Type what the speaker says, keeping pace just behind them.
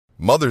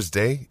Mother's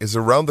Day is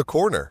around the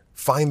corner.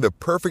 Find the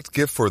perfect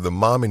gift for the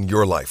mom in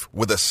your life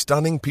with a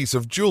stunning piece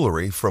of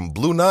jewelry from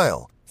Blue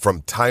Nile.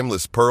 From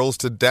timeless pearls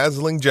to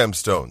dazzling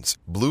gemstones,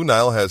 Blue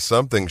Nile has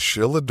something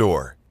she'll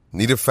adore.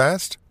 Need it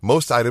fast?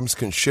 Most items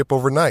can ship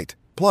overnight.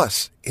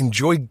 Plus,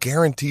 enjoy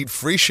guaranteed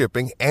free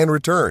shipping and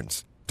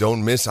returns.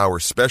 Don't miss our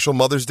special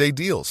Mother's Day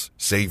deals.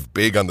 Save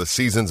big on the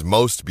season's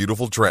most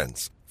beautiful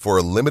trends. For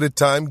a limited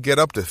time, get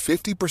up to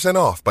 50%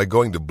 off by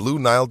going to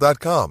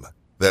BlueNile.com.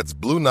 That's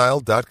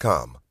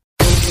BlueNile.com.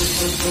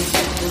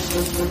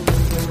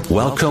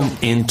 Welcome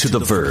into The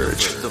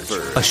Verge,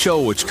 a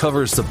show which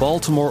covers the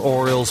Baltimore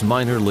Orioles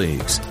minor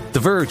leagues.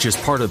 The Verge is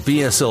part of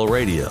BSL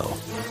Radio.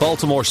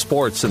 Baltimore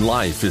Sports and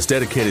Life is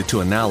dedicated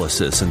to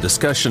analysis and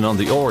discussion on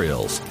the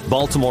Orioles,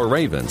 Baltimore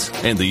Ravens,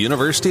 and the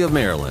University of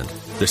Maryland.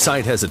 The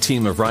site has a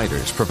team of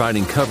writers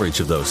providing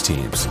coverage of those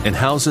teams and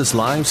houses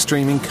live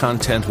streaming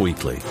content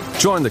weekly.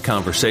 Join the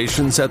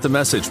conversations at the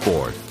message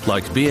board,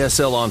 like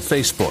BSL on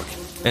Facebook,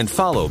 and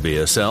follow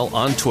BSL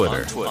on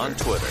Twitter.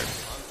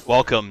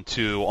 Welcome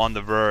to On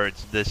the Verge.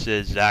 This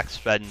is Zach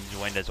Spedden,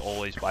 joined as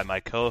always by my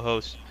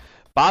co-hosts,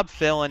 Bob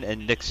Phelan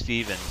and Nick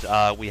Stevens.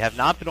 We have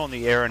not been on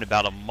the air in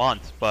about a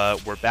month,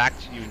 but we're back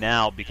to you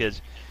now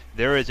because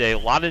there is a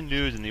lot of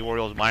news in the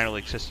Orioles minor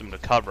league system to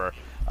cover.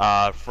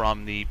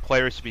 From the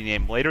players to be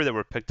named later that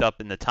were picked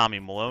up in the Tommy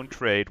Milone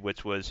trade,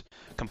 which was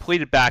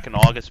completed back in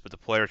August, but the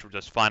players were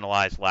just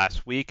finalized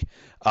last week.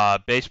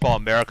 Baseball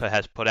America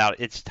has put out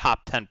its top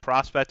 10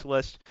 prospect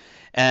list.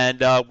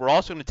 And we're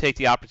also going to take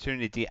the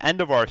opportunity at the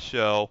end of our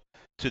show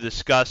to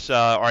discuss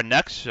our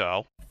next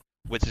show,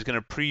 which is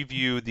going to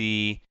preview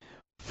the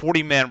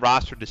 40-man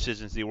roster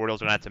decisions the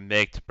Orioles are going to have to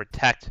make to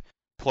protect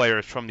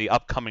players from the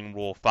upcoming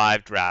Rule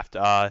 5 draft.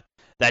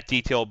 That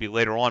detail will be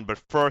later on,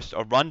 but first,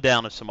 a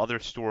rundown of some other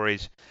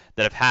stories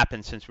that have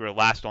happened since we were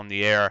last on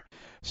the air.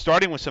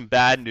 Starting with some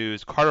bad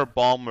news, Carter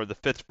Balmer, the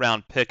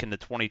fifth-round pick in the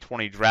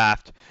 2020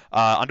 draft,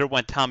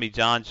 underwent Tommy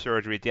John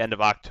surgery at the end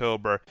of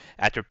October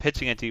after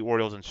pitching at the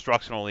Orioles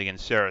Instructional League in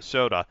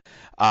Sarasota.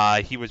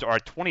 He was our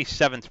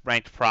 27th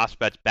ranked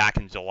prospect back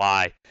in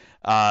July.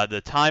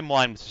 The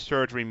timeline with the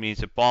surgery means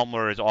that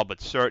Balmer is all but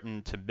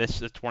certain to miss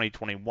the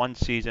 2021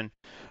 season.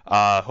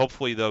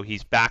 Hopefully, though,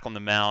 he's back on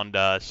the mound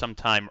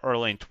sometime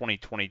early in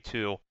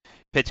 2022,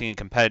 pitching in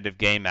competitive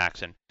game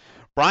action.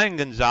 Brian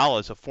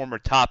Gonzalez, a former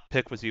top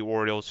pick with the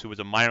Orioles, who was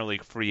a minor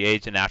league free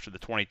agent after the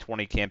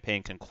 2020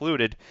 campaign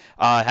concluded,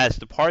 has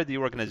departed the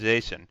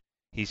organization.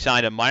 He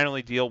signed a minor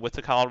league deal with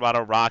the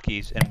Colorado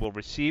Rockies and will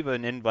receive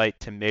an invite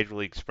to Major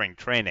League Spring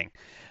Training.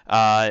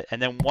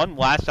 And then one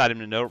last item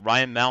to note,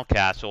 Ryan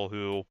Mountcastle,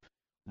 who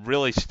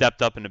really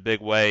stepped up in a big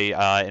way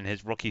in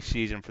his rookie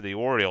season for the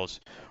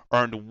Orioles,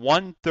 earned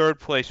one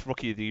third-place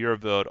Rookie of the Year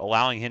vote,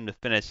 allowing him to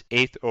finish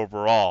 8th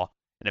overall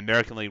in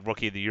American League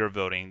Rookie of the Year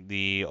voting.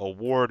 The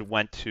award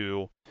went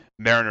to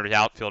Mariners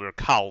outfielder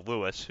Kyle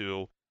Lewis,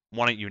 who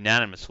won it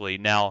unanimously.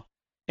 Now,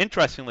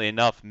 interestingly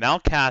enough,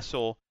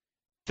 Mountcastle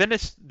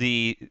finished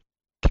the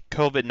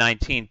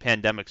COVID-19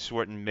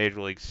 pandemic-shortened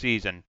Major League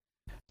season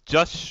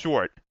just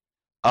short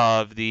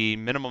of the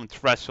minimum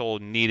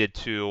threshold needed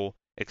to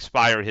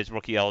expire his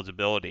rookie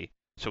eligibility.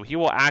 So he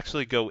will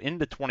actually go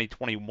into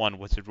 2021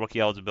 with his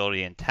rookie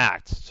eligibility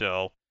intact.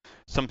 So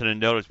something to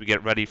note as we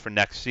get ready for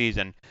next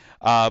season.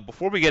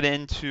 Before we get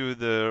into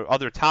the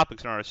other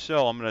topics on our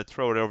show, I'm going to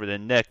throw it over to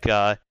Nick.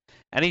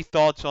 Any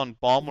thoughts on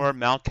Balmer,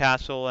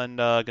 Mountcastle, and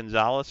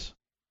Gonzalez?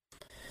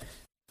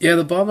 Yeah,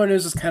 the Balmer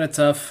news is kind of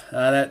tough.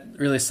 That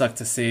really sucked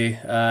to see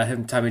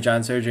him Tommy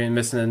John surgery and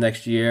missing the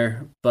next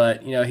year.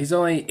 But he's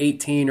only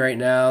 18 right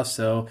now,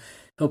 so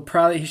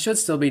he should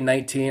still be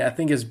 19. I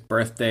think his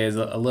birthday is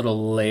a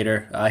little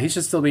later. He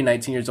should still be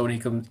 19 years old when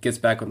he gets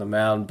back on the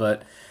mound.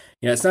 But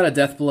it's not a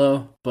death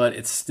blow, but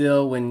it's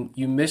still when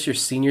you miss your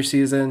senior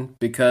season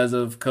because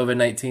of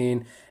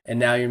COVID-19, and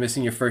now you're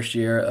missing your first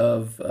year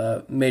of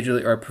major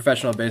league or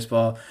professional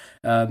baseball.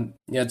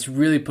 It's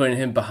really putting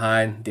him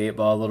behind the eight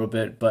ball a little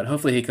bit, but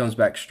hopefully he comes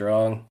back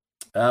strong.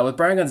 With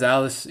Brian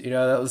Gonzalez,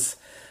 that was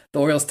the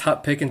Orioles'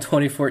 top pick in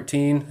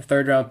 2014,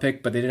 third round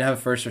pick, but they didn't have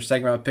a first or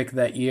second round pick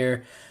that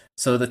year.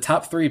 So the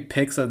top three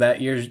picks of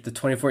that year, the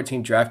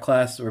 2014 draft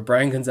class, were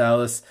Brian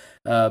Gonzalez,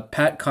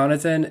 Pat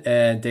Connaughton,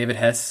 and David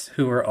Hess,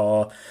 who were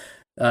all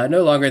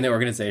no longer in the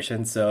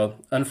organization. So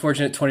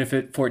unfortunate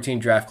 2014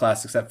 draft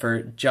class, except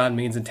for John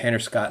Means and Tanner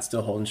Scott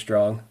still holding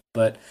strong.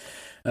 But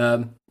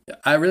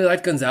I really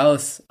liked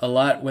Gonzalez a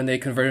lot when they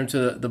converted him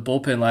to the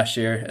bullpen last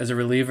year as a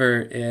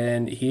reliever,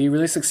 and he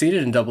really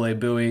succeeded in Double-A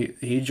Bowie.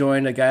 He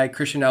joined a guy,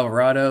 Christian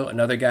Alvarado,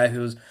 another guy who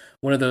was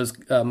one of those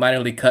minor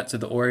league cuts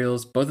of the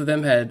Orioles. Both of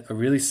them had a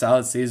really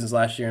solid seasons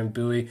last year in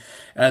Bowie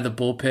out of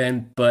the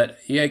bullpen. But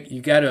yeah,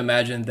 you got to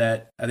imagine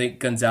that I think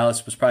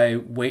Gonzalez was probably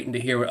waiting to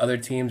hear what other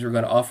teams were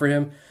going to offer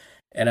him.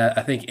 And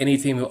I think any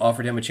team who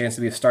offered him a chance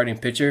to be a starting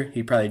pitcher,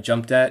 he probably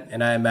jumped at.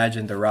 And I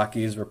imagine the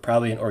Rockies were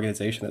probably an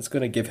organization that's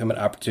going to give him an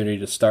opportunity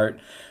to start.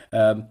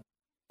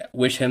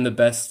 Wish him the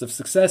best of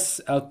success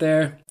out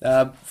there.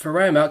 For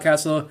Ryan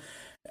Mountcastle,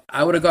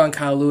 I would have gone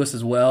Kyle Lewis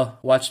as well.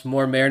 Watched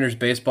more Mariners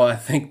baseball, I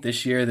think,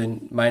 this year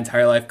than my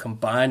entire life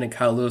combined, and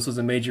Kyle Lewis was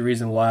a major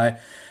reason why.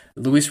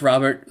 Luis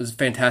Robert was a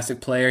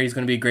fantastic player. He's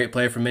going to be a great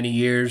player for many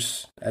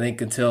years, I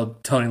think, until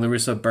Tony La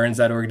Russa burns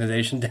that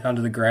organization down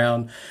to the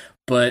ground.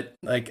 But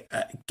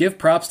give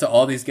props to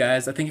all these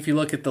guys. I think if you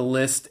look at the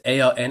list,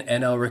 AL and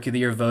NL Rookie of the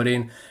Year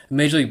voting,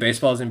 Major League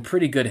Baseball is in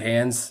pretty good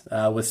hands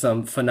with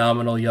some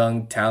phenomenal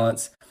young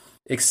talents.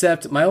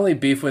 Except my only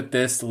beef with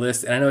this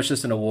list, and I know it's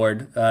just an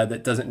award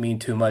that doesn't mean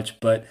too much,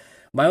 but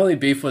my only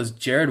beef was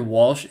Jared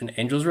Walsh, an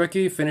Angels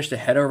rookie, finished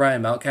ahead of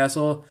Ryan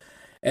Mountcastle.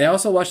 And I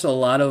also watched a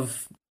lot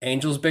of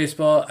Angels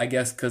baseball, I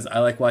guess because I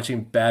like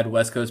watching bad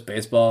West Coast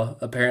baseball,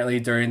 apparently,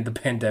 during the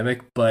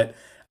pandemic. But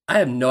I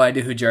have no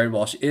idea who Jared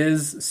Walsh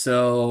is,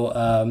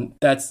 so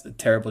that's a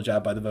terrible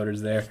job by the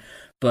voters there.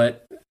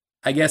 But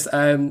I guess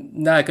I'm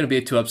not going to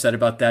be too upset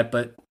about that,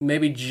 but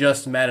maybe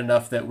just mad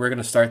enough that we're going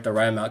to start the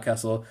Ryan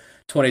Mountcastle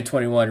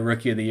 2021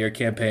 Rookie of the Year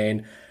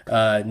campaign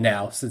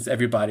now, since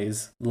everybody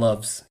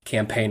loves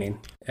campaigning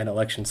and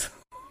elections.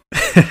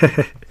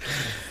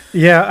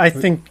 Yeah, I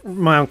think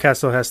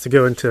Mountcastle has to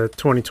go into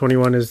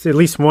 2021 as at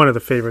least one of the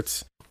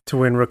favorites to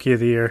win Rookie of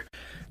the Year.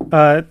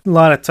 A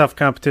lot of tough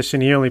competition.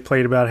 He only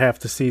played about half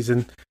the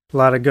season. A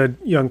lot of good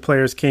young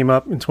players came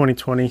up in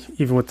 2020,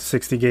 even with the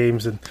 60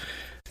 games. And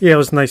yeah, it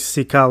was nice to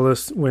see Kyle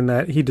Lewis win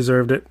that. He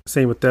deserved it.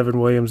 Same with Devin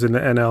Williams in the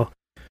NL.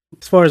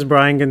 As far as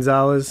Brian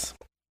Gonzalez,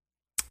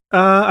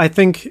 I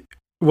think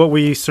what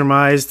we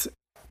surmised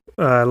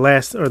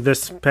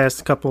this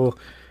past couple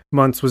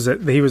months was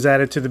that he was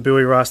added to the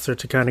Bowie roster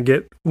to kind of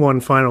get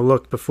one final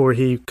look before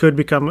he could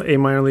become a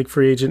minor league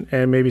free agent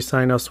and maybe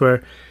sign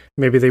elsewhere.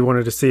 Maybe they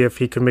wanted to see if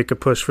he could make a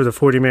push for the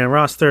 40-man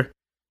roster.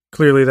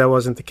 Clearly that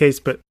wasn't the case,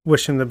 but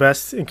wish him the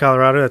best in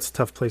Colorado. That's a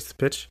tough place to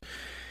pitch.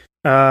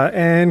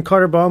 And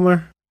Carter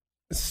Baumler,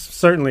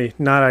 certainly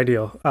not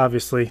ideal,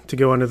 obviously, to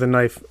go under the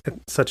knife at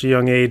such a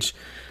young age.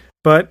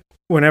 But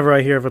whenever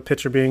I hear of a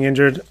pitcher being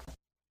injured,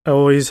 I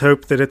always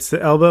hope that it's the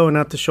elbow and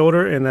not the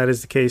shoulder, and that is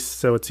the case.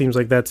 So it seems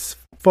like that's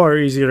far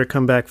easier to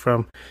come back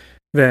from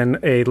than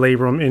a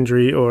labrum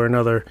injury or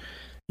another,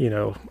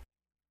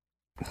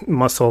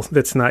 muscle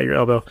that's not your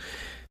elbow.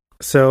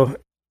 So,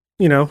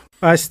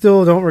 I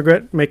still don't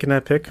regret making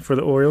that pick for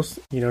the Orioles.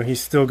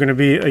 He's still going to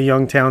be a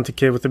young, talented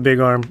kid with a big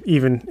arm,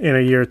 even in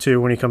a year or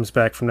two when he comes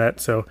back from that.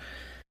 So,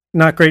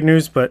 not great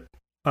news, but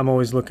I'm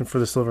always looking for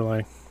the silver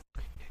lining.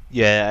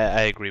 Yeah,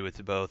 I agree with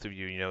the both of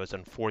you. As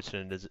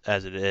unfortunate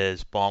as it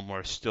is,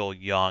 Baumler's still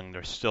young.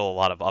 There's still a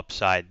lot of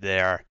upside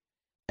there.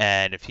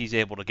 And if he's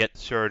able to get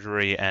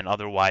surgery and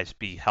otherwise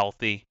be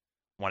healthy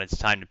when it's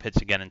time to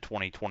pitch again in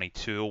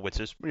 2022, which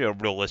is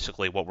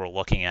realistically what we're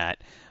looking at,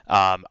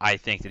 I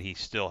think that he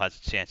still has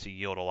a chance to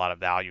yield a lot of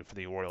value for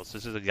the Orioles.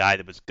 This is a guy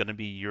that was going to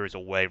be years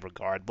away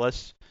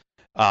regardless.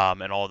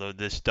 And although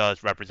this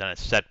does represent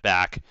a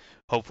setback,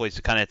 hopefully it's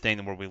the kind of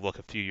thing where we look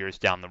a few years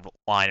down the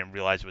line and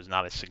realize it was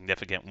not a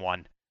significant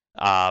one.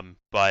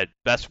 But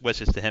best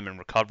wishes to him in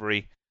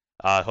recovery.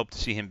 Hope to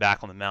see him back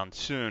on the mound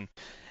soon.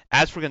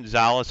 As for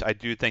Gonzalez, I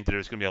do think that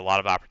there's going to be a lot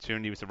of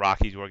opportunity with the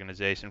Rockies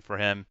organization for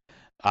him.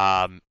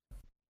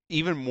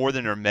 Even more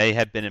than there may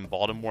have been in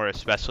Baltimore,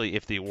 especially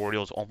if the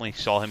Orioles only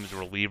saw him as a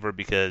reliever,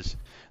 because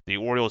the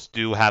Orioles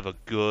do have a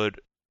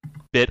good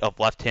bit of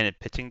left-handed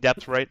pitching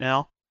depth right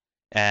now.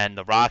 And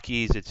the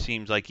Rockies, it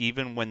seems like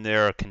even when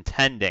they're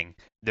contending,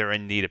 they're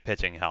in need of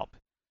pitching help.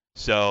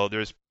 So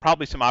there's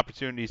probably some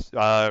opportunities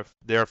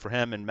there for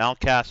him in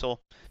Mountcastle.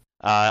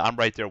 I'm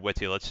right there with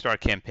you. Let's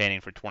start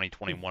campaigning for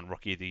 2021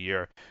 Rookie of the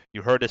Year.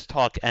 You heard us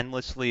talk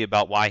endlessly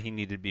about why he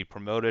needed to be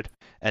promoted,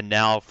 and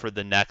now for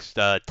the next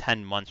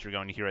 10 months you're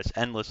going to hear us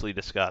endlessly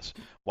discuss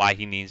why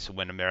he needs to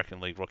win American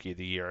League Rookie of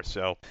the Year.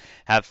 So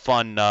have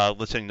fun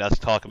listening to us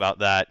talk about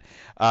that.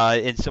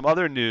 In some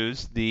other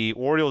news, the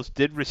Orioles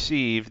did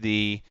receive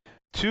the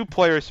two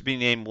players to be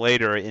named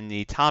later in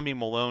the Tommy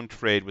Milone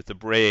trade with the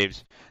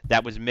Braves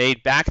that was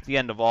made back at the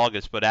end of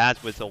August, but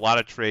as with a lot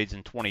of trades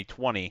in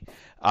 2020,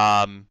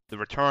 the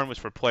return was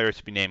for players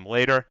to be named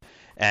later,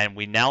 and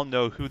we now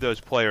know who those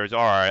players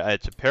are.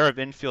 It's a pair of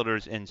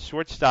infielders in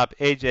shortstop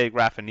A.J.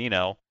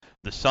 Graffanino,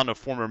 the son of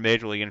former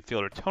Major League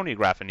infielder Tony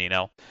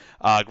Graffanino.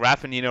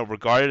 Graffanino,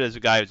 regarded as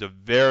a guy who's a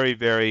very,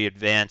 very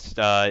advanced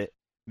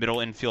middle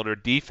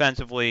infielder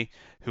defensively,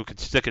 who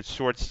could stick at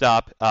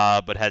shortstop,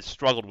 but has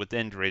struggled with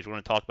injuries. We're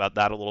going to talk about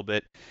that a little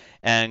bit.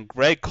 And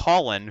Greg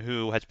Cullen,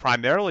 who has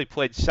primarily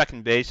played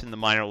second base in the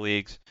minor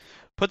leagues,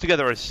 put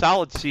together a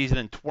solid season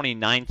in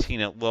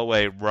 2019 at Low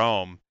A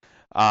Rome,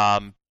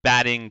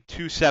 batting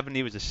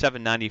 .270 with a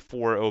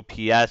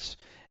 .794 OPS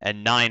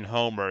and 9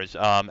 homers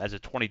as a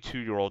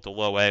 22-year-old at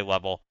Low A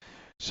level.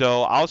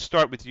 So I'll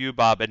start with you,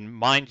 Bob, and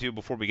mind you,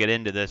 before we get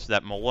into this,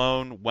 that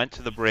Milone went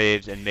to the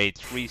Braves and made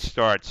 3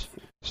 starts,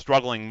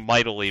 struggling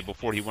mightily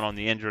before he went on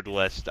the injured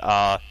list,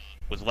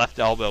 with left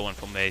elbow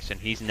inflammation.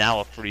 He's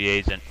now a free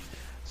agent.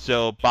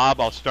 So, Bob,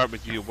 I'll start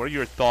with you. What are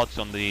your thoughts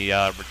on the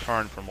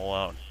return for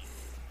Milone?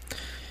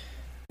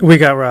 We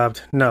got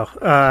robbed. No.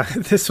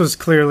 This was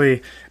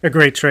clearly a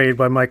great trade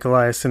by Mike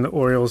Elias and the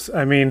Orioles.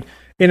 I mean,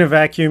 in a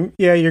vacuum,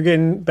 yeah, you're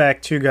getting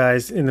back two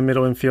guys in the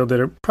middle infield that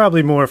are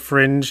probably more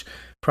fringe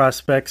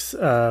prospects,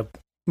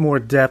 more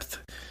depth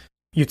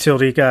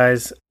utility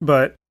guys.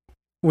 But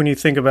when you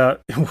think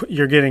about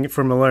you're getting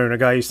from Malone, a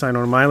guy you signed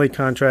on a minor league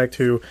contract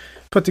who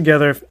put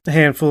together a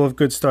handful of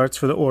good starts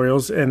for the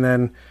Orioles and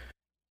then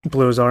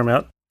blew his arm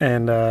out.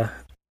 And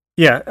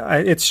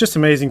it's just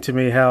amazing to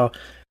me how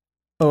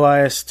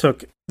Elias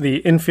took the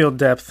infield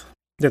depth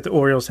that the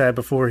Orioles had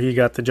before he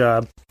got the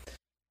job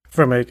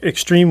from an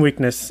extreme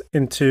weakness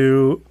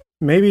into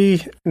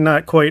maybe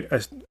not quite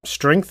a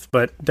strength,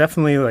 but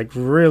definitely like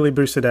really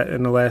boosted that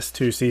in the last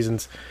 2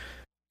 seasons.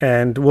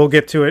 And we'll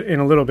get to it in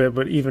a little bit,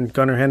 but even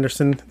Gunnar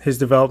Henderson, his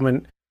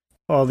development,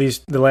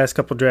 the last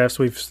couple drafts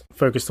we've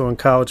focused on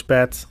college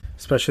bats,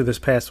 especially this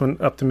past one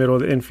up the middle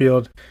of the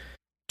infield,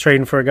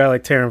 trading for a guy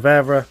like Taron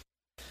Vavra,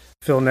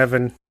 Phil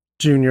Nevin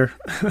Jr.,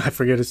 I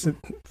forget his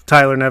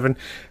Tyler Nevin,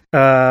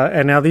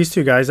 and now these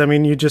two guys. I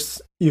mean,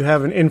 you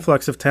have an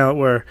influx of talent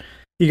where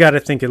you got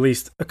to think at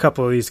least a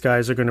couple of these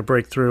guys are going to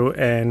break through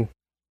and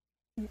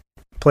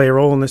play a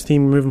role in this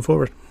team moving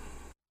forward.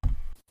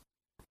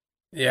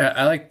 Yeah,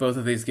 I like both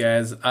of these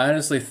guys. I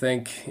honestly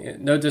think,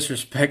 no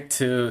disrespect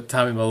to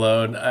Tommy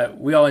Milone,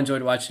 we all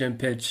enjoyed watching him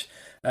pitch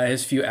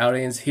his few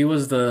outings. He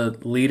was the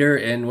leader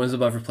in wins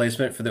above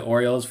replacement for the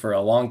Orioles for a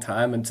long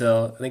time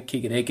until I think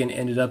Keegan Aiken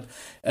ended up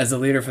as the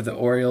leader for the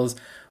Orioles.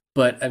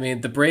 But, I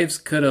mean, the Braves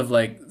could have,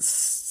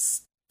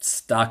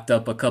 stocked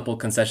up a couple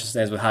concession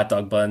stands with hot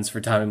dog buns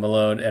for Tommy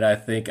Milone, and I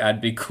think I'd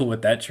be cool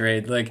with that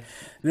trade.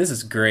 This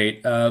is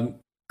great.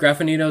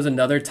 Graffinino is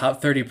another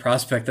top 30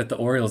 prospect that the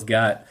Orioles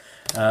got.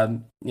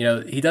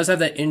 He does have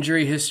that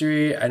injury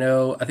history. I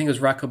think it was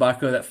Rock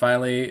Kabako that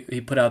finally he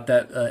put out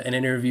that an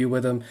interview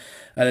with him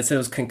that said it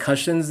was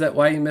concussions that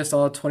why he missed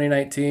all of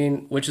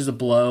 2019, which is a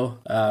blow.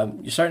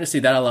 You're starting to see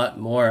that a lot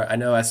more. I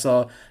know I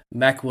saw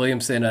Mac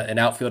Williamson, an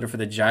outfielder for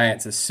the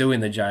Giants, is suing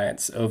the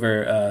Giants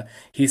over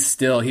he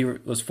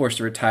was forced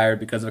to retire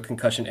because of a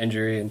concussion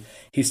injury, and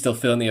he's still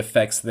feeling the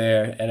effects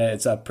there, and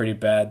it's pretty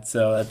bad.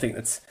 So I think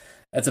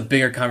that's a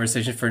bigger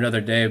conversation for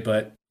another day.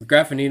 But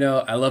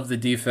Graffinino, I love the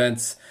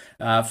defense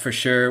for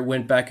sure.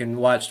 Went back and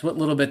watched what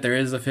little bit there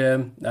is of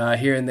him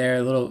here and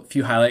there,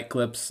 few highlight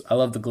clips. I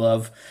love the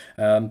glove.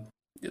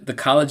 The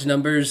college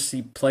numbers,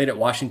 he played at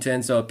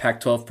Washington, so a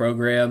Pac-12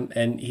 program,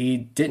 and he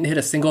didn't hit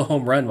a single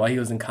home run while he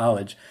was in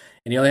college.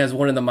 And he only has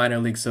one in the minor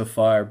leagues so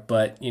far.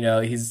 But,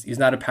 he's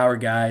not a power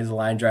guy. He's a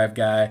line drive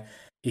guy.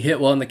 He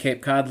hit well in the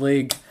Cape Cod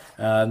League.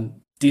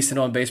 Decent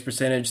on base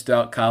percentage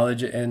throughout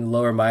college and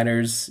lower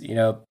minors.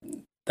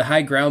 The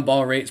high ground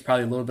ball rate is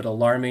probably a little bit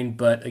alarming,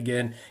 but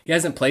again, he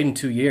hasn't played in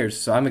 2 years,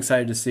 so I'm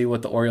excited to see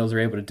what the Orioles are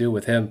able to do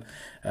with him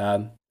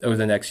over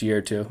the next year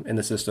or two in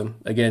the system.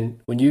 Again,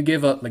 when you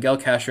give up Miguel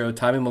Castro,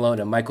 Tommy Milone,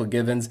 and Michael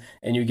Givens,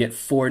 and you get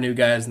 4 new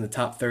guys in the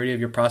top 30 of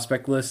your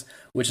prospect list,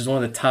 which is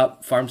one of the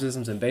top farm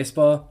systems in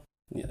baseball,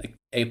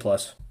 A+.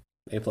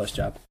 A+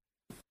 job.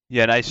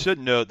 Yeah, and I should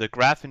note that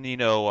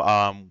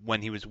Graffinino,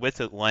 when he was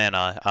with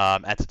Atlanta,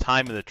 at the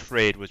time of the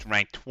trade, was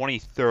ranked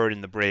 23rd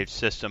in the Braves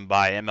system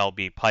by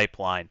MLB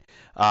Pipeline.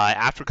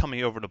 After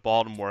coming over to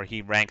Baltimore,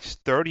 he ranks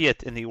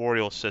 30th in the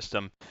Orioles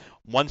system,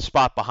 1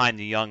 spot behind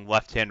the young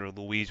left-hander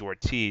Luis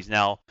Ortiz.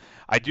 Now,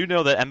 I do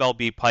know that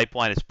MLB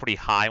Pipeline is pretty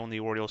high on the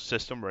Orioles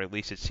system, or at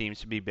least it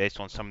seems to be based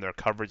on some of their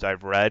coverage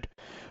I've read.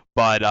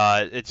 But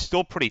it's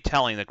still pretty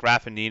telling that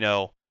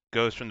Graffinino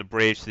goes from the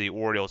Braves to the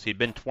Orioles. He'd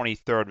been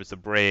 23rd with the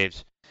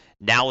Braves.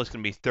 Now it's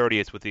going to be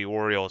 30th with the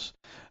Orioles.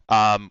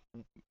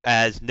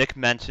 As Nick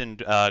mentioned,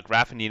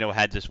 Graffinino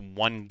had just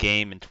 1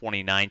 game in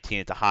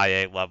 2019 at the high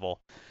A level.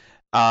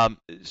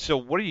 So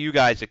what do you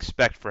guys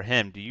expect for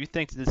him? Do you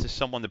think that this is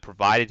someone that,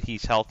 provided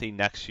he's healthy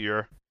next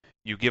year,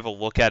 you give a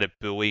look at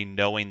Bowie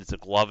knowing that the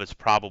glove is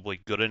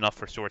probably good enough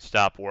for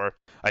shortstop? Or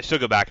I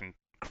should go back and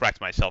correct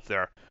myself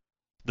there.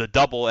 The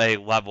Double-A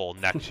level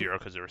next year,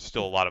 because there's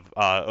still a lot of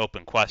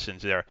open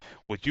questions there.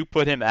 Would you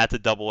put him at the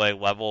Double-A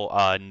level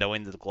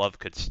knowing that the glove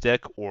could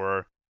stick,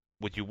 or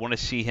would you want to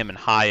see him in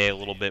high A a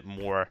little bit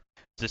more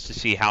just to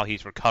see how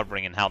he's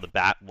recovering and how the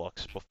bat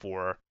looks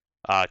before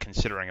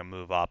considering a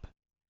move up?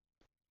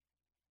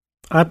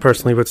 I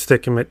personally would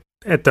stick him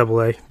at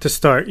Double-A to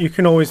start. You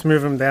can always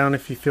move him down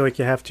if you feel like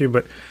you have to,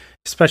 but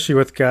especially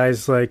with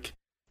guys like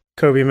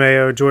Kobe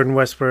Mayo, Jordan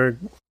Westberg,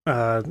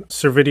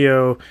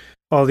 Servideo,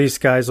 all these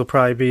guys will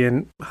probably be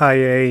in high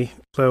A,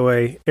 low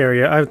A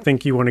area. I would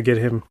think you want to get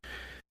him,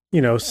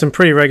 some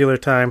pretty regular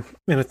time,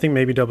 and I think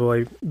maybe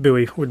Double-A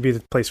Bowie would be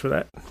the place for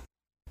that.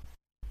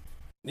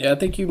 Yeah, I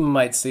think you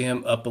might see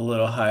him up a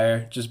little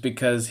higher just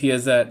because he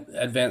has that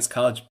advanced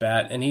college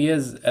bat, and he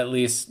is at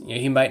least,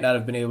 he might not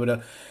have been able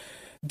to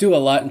do a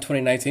lot in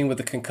 2019 with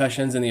the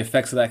concussions and the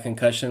effects of that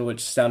concussion, which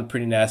sound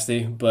pretty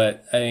nasty.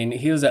 But I mean,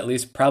 he was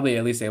probably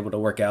at least able to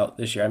work out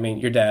this year. I mean,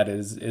 your dad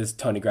is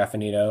Tony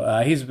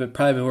Graffinino. He's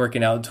probably been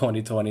working out in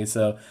 2020,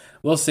 so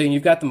we'll see. And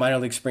you've got the minor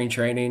league spring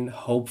training.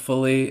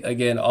 Hopefully,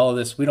 again, all of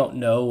this, we don't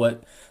know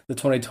what the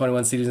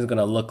 2021 season is going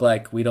to look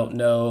like. We don't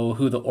know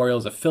who the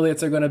Orioles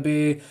affiliates are going to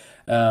be.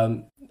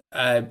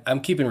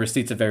 I'm keeping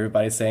receipts of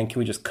everybody saying, can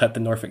we just cut the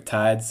Norfolk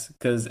Tides?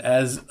 Because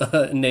as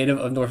a native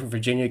of Norfolk,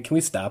 Virginia, can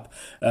we stop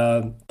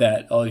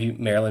that, all of you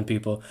Maryland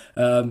people?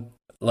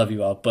 Love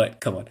you all, but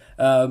come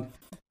on.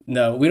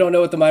 No, we don't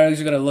know what the minor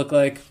leagues are going to look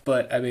like,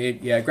 but I mean,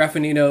 yeah,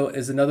 Graffinino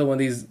is another one of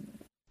these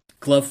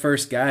glove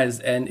first guys,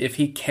 and if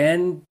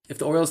the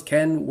Orioles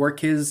can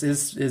work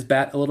his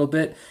bat a little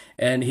bit,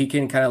 and he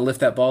can kind of lift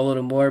that ball a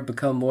little more,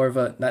 become more of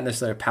a, not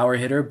necessarily a power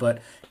hitter,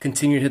 but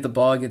continue to hit the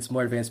ball against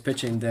more advanced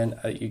pitching, then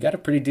you got a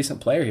pretty decent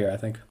player here, I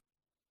think.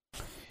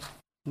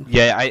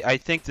 Yeah, I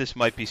think this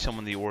might be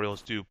someone the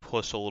Orioles do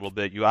push a little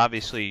bit. You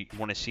obviously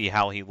want to see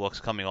how he looks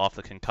coming off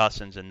the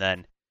concussions, and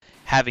then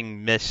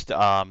having missed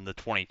the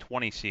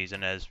 2020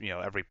 season, as you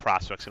know, every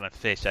prospect's going to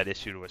face that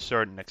issue to a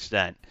certain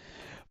extent.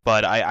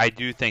 But I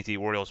do think the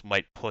Orioles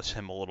might push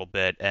him a little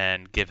bit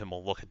and give him a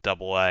look at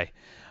Double-A.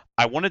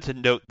 I wanted to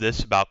note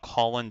this about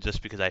Cullen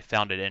just because I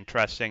found it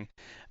interesting.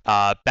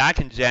 Back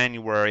in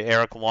January,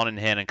 Eric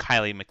Lonahan and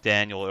Kylie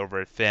McDaniel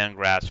over at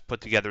Fangraphs put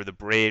together the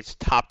Braves'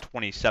 top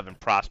 27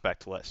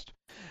 prospect list.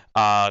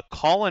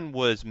 Cullen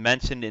was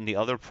mentioned in the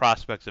other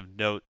prospects of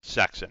note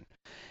section.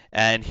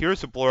 And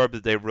here's a blurb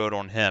that they wrote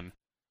on him.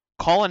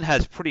 Cullen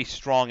has pretty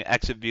strong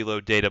exit velo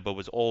data but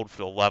was old for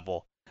the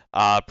level.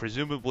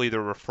 Presumably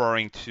they're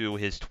referring to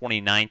his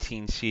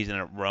 2019 season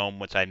at Rome,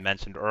 which I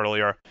mentioned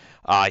earlier.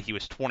 He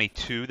was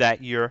 22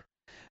 that year.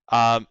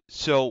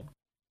 So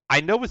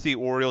I know with the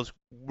Orioles,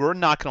 we're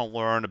not going to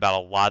learn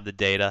about a lot of the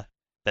data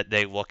that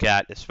they look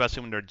at,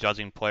 especially when they're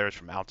judging players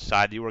from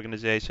outside the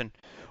organization.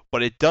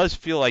 But it does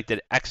feel like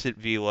that exit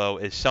velo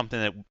is something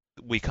that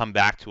we come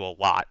back to a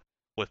lot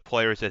with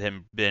players that have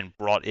been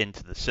brought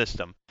into the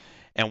system.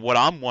 And what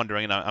I'm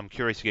wondering, and I'm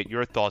curious to get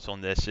your thoughts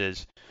on this,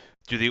 is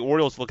do the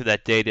Orioles look at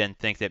that data and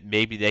think that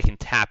maybe they can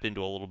tap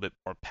into a little bit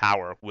more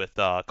power with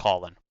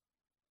Cullen?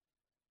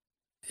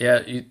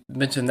 Yeah, you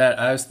mentioned that.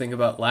 I was thinking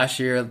about last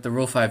year, the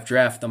Rule 5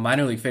 draft, the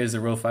minor league phase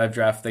of the Rule 5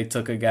 draft, they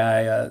took a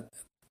guy,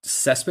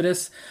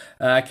 Cespedes.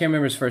 I can't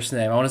remember his first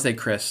name. I want to say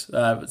Chris.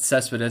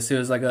 Cespedes. He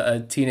was like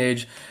a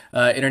teenage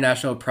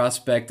international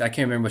prospect. I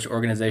can't remember which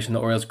organization the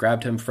Orioles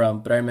grabbed him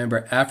from, but I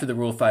remember after the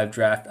Rule 5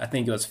 draft, I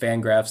think it was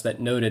Fangraphs that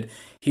noted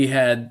he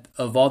had,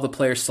 of all the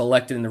players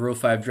selected in the Rule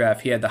 5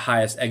 draft, he had the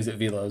highest exit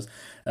velos.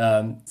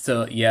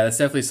 So yeah, that's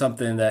definitely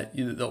something that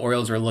the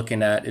Orioles are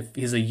looking at. If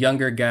he's a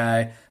younger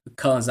guy,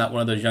 Cullen's not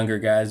one of those younger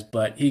guys,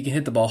 but he can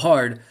hit the ball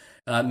hard.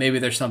 Maybe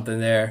there's something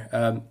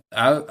there.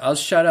 I'll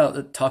shout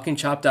out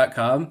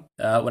TalkingChop.com.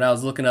 When I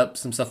was looking up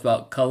some stuff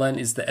about Cullen,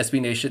 is the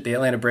SB Nation, the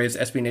Atlanta Braves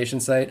SB Nation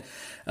site.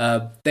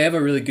 They have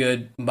a really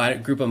good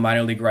group of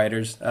minor league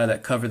writers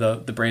that cover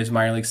the Braves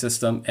minor league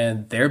system,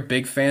 and they're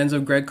big fans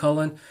of Greg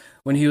Cullen.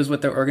 When he was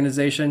with their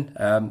organization,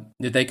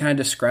 they kind of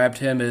described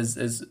him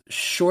as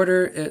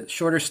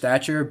shorter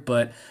stature,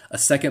 but a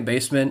second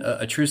baseman,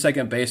 a true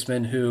second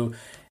baseman who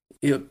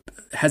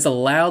has a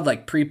loud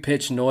like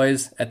pre-pitch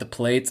noise at the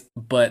plate,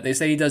 but they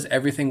say he does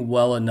everything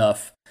well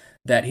enough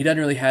that he doesn't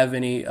really have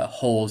any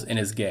holes in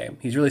his game.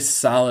 He's really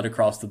solid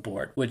across the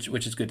board, which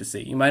is good to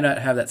see. You might not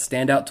have that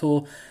standout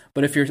tool,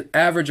 but if you're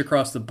average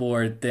across the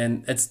board,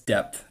 then it's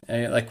depth.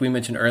 And like we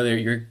mentioned earlier,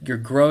 you're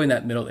growing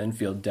that middle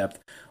infield depth,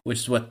 which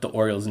is what the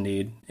Orioles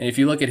need. And if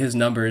you look at his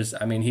numbers,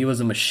 I mean, he was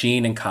a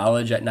machine in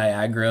college at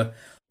Niagara,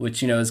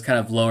 which, you know, is kind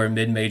of lower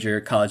mid-major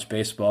college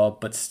baseball,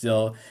 but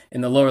still in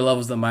the lower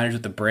levels of the minors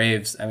with the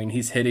Braves, I mean,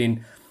 he's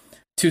hitting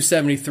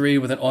 273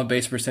 with an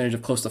on-base percentage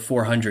of close to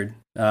 400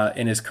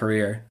 in his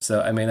career.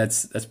 So, I mean,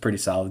 that's pretty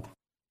solid.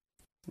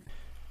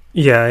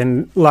 Yeah,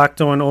 and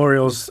Locked On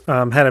Orioles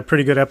had a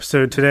pretty good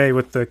episode today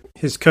with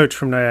his coach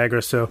from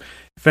Niagara. So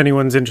if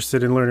anyone's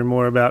interested in learning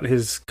more about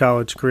his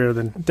college career,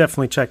 then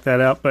definitely check that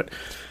out. But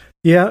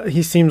yeah,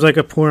 he seems like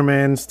a poor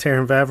man's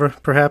Terrin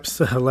Vavra, perhaps,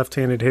 a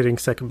left-handed hitting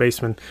second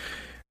baseman.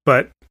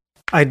 But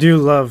I do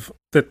love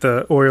that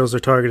the Orioles are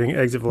targeting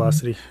exit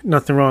velocity.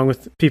 Nothing wrong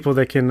with people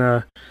that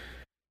can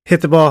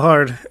hit the ball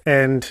hard.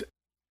 And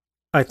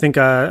I think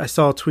I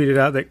saw tweeted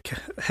out that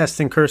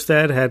Heston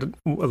Kjerstad had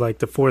like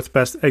the fourth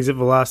best exit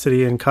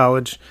velocity in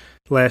college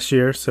last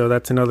year. So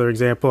that's another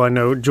example. I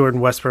know Jordan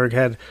Westberg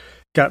had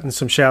gotten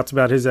some shouts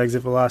about his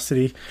exit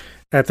velocity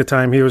at the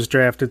time he was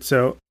drafted.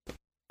 So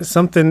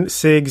something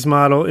SIG's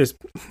model is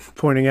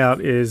pointing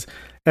out is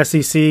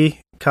SEC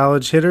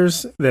college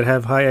hitters that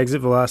have high exit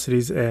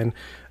velocities, and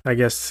I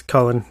guess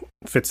Cullen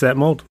fits that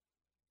mold.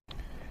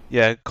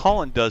 Yeah,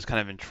 Cullen does kind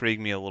of intrigue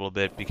me a little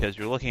bit because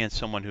you're looking at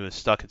someone who is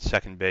stuck at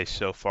second base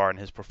so far in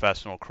his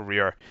professional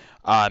career.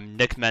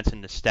 Nick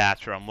mentioned the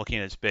stats, or I'm looking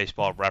at his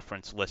baseball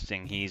reference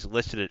listing. He's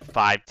listed at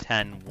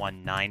 5'10",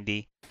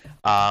 190,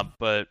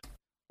 but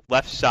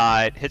left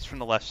side, hits from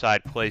the left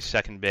side, plays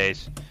second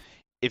base.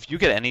 If you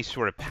get any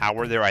sort of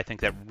power there, I think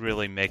that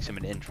really makes him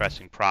an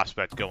interesting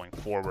prospect going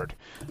forward.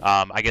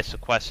 I guess the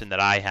question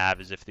that I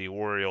have is if the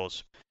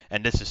Orioles,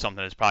 and this is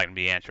something that's probably going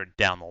to be answered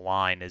down the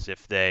line, is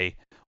if they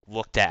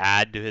look to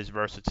add to his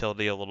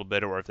versatility a little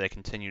bit, or if they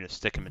continue to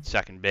stick him at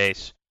second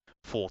base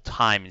full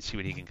time and see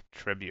what he can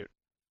contribute.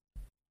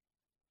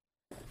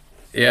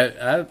 Yeah,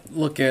 I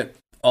look at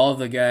all of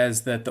the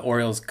guys that the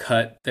Orioles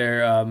cut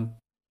their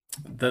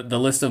the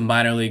list of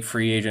minor league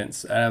free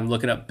agents. I'm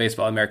looking up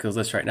Baseball America's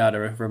list right now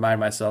to remind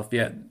myself.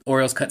 Yeah,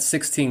 Orioles cut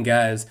 16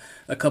 guys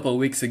a couple of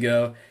weeks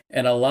ago,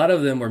 and a lot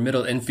of them were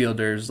middle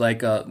infielders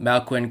like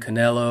Malquin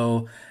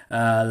Canelo.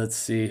 Let's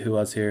see who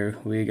else here.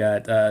 We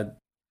got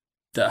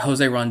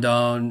Jose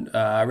Rondon,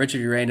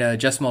 Richard Urena,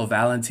 Jesmo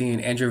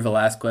Valentin, Andrew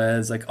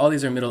Velasquez. Like all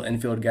these are middle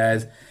infield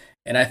guys,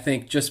 and I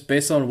think just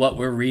based on what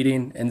we're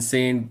reading and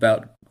seeing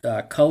about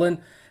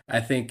Cullen, I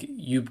think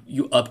you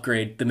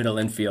upgrade the middle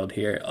infield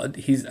here.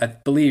 I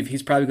believe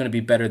he's probably going to be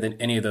better than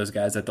any of those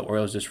guys that the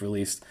Orioles just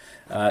released.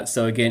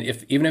 So again,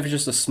 even if it's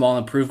just a small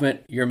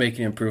improvement, you're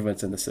making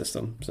improvements in the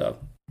system. So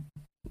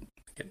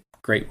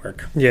great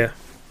work. Yeah,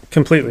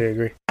 completely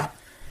agree.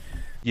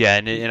 Yeah,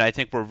 and I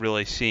think we're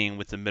really seeing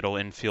with the middle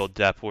infield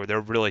depth where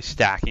they're really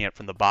stacking it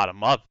from the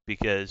bottom up,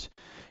 because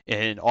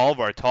in all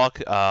of our talk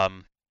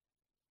tonight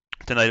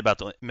about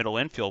the middle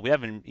infield, we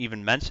haven't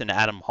even mentioned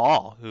Adam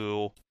Hall,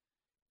 who,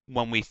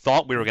 when we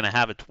thought we were going to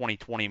have a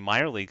 2020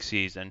 minor league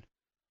season,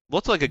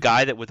 looks like a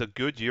guy that with a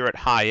good year at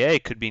high A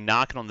could be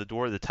knocking on the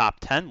door of the top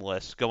 10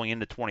 list going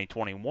into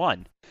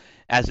 2021.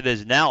 As it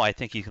is now, I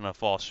think he's going to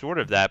fall short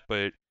of that,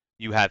 but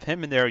you have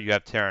him in there. You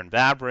have Terrin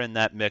Vavra in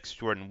that mix,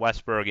 Jordan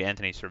Westburg,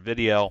 Anthony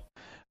Servideo,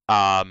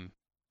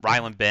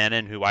 Rylan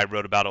Bannon, who I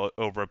wrote about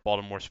over at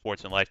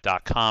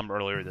BaltimoreSportsAndLife.com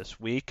earlier this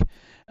week.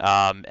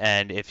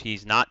 And if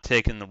he's not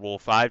taking the Rule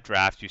 5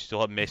 draft, you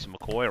still have Mason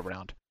McCoy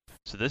around.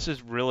 So this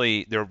is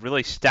they're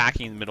really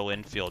stacking the middle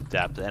infield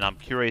depth, and I'm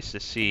curious to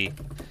see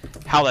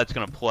how that's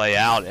going to play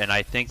out. And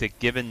I think that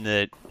given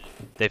that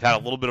they've had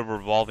a little bit of a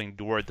revolving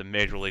door at the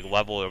major league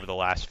level over the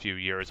last few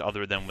years,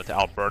 other than with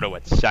Alberto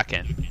at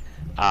second,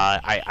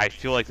 I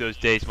feel like those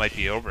days might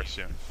be over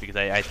soon, because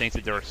I think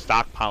that they're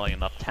stockpiling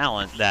enough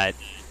talent that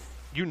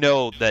you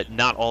know that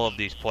not all of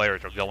these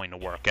players are going to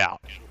work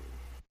out.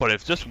 But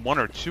if just one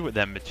or two of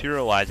them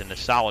materialize into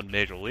solid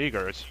major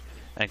leaguers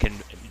and can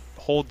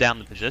hold down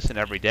the position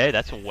every day,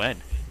 that's a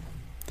win.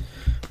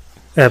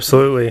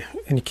 Absolutely.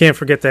 And you can't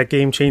forget that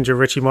game changer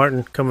Richie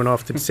Martin coming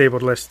off the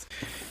disabled list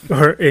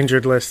or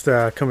injured list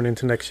coming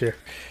into next year.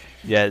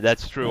 Yeah,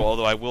 that's true.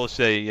 Although I will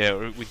say,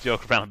 we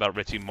joke around about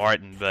Richie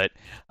Martin, but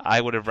I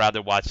would have rather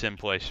watched him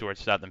play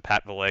shortstop than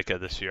Pat Valaika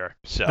this year.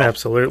 So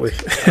absolutely.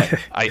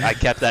 I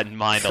kept that in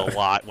mind a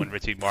lot when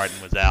Richie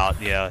Martin was out.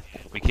 Yeah,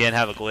 we can't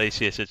have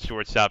Iglesias at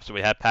shortstop, so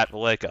we had Pat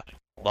Valaika.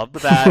 Love the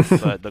bat,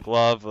 but the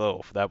glove,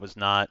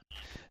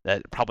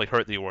 that probably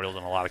hurt the Orioles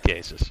in a lot of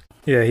cases.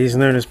 Yeah, he's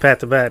known as Pat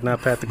the Bat,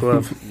 not Pat the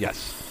Glove.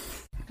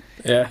 Yes.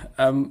 Yeah,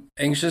 I'm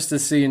anxious to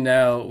see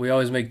now. We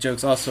always make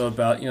jokes also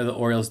about, the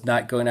Orioles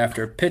not going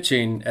after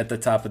pitching at the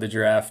top of the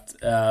draft.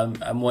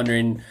 I'm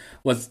wondering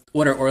what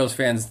are Orioles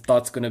fans'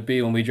 thoughts going to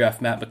be when we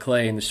draft Matt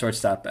McClay, the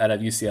shortstop out of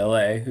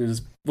UCLA,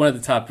 who's one of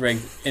the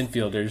top-ranked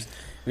infielders.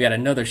 We got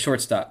another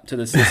shortstop to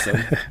the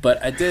system.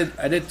 But I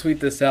did tweet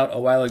this out a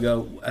while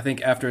ago. I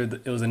think after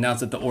it was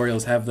announced that the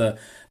Orioles have the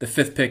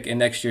fifth pick in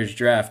next year's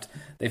draft.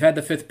 They've had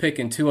the fifth pick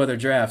in two other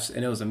drafts,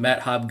 and it was a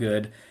Matt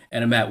Hobgood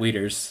and a Matt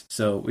Wieters.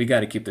 So we got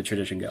to keep the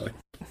tradition going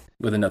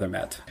with another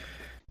Matt.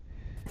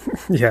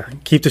 Yeah,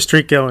 keep the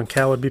streak going.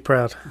 Cal would be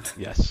proud.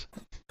 Yes.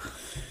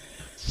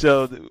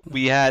 So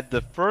we had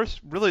the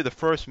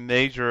first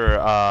major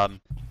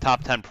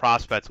top 10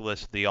 prospects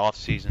list of the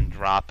offseason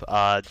drop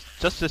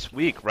just this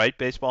week, right?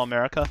 Baseball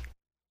America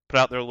put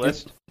out their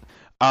list.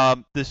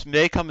 This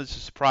may come as a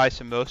surprise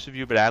to most of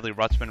you, but Adley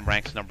Rutschman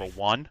ranks number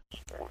 1.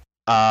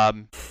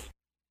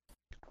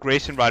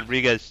 Grayson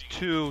Rodriguez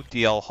 2,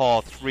 DL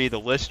Hall 3. The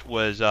list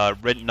was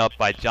written up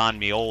by John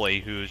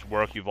Mioli, whose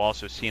work you've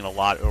also seen a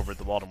lot over at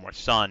the Baltimore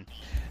Sun.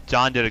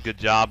 John did a good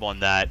job on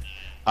that.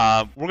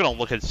 We're going to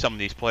look at some of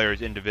these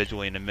players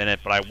individually in a minute,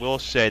 but I will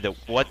say that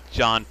what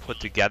John put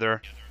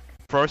together,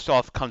 first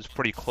off, comes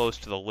pretty close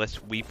to the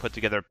list we put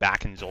together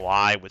back in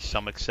July with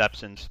some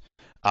exceptions.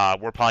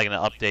 We're probably going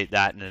to update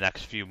that in the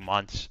next few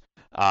months.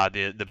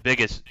 The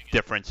biggest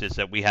difference is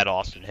that we had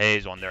Austin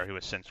Hayes on there, who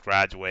has since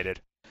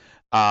graduated.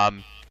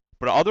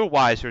 But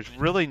otherwise, there's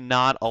really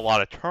not a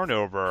lot of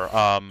turnover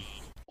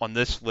on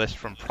this list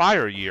from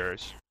prior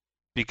years,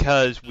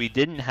 because we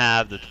didn't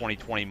have the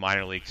 2020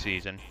 minor league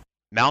season.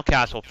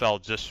 Mountcastle fell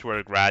just short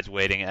of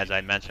graduating, as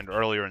I mentioned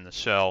earlier in the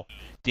show.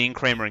 Dean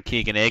Kramer and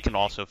Keegan Aiken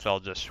also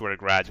fell just short of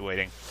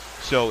graduating.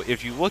 So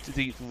if you looked at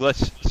the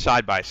lists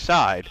side by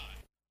side,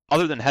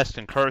 other than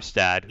Heston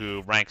Kjerstad,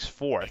 who ranks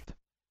 4th,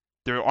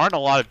 there aren't a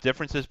lot of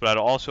differences, but it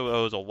also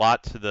owes a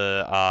lot to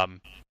the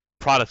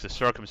products of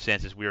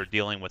circumstances we were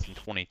dealing with in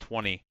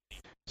 2020.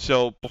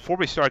 So before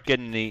we start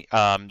getting the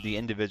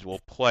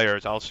individual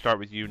players, I'll start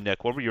with you,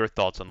 Nick. What were your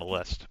thoughts on the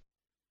list?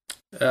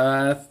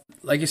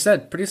 Like you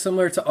said, pretty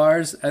similar to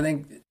ours, I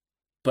think.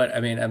 But,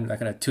 I mean, I'm not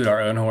going to toot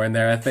our own horn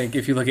there. I think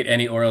if you look at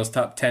any Orioles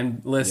top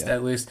 10 list,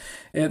 at least,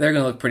 they're going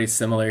to look pretty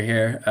similar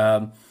here.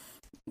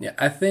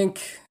 I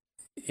think,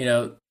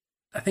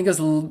 I think it was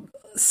a little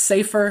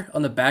safer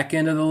on the back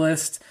end of the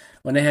list.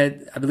 When they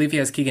had, I believe he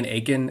has Keegan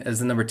Aiken as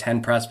the number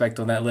 10 prospect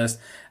on that list.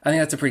 I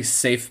think that's a pretty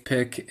safe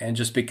pick, and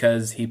just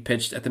because he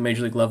pitched at the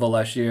major league level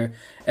last year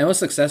and was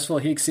successful,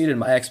 he exceeded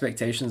my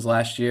expectations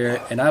last year.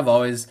 And I've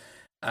always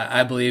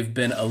I believe,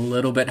 been a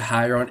little bit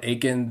higher on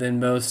Aiken than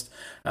most.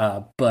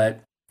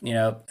 But,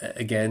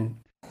 again,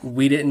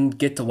 we didn't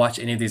get to watch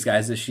any of these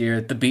guys this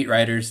year. The beat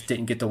writers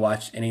didn't get to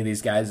watch any of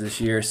these guys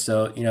this year.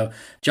 So,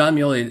 John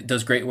Muley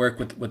does great work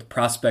with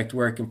prospect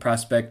work and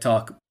prospect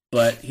talk,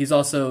 but he's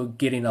also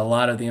getting a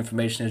lot of the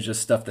information is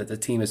just stuff that the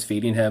team is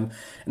feeding him.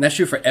 And that's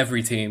true for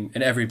every team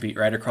and every beat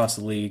writer across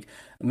the league.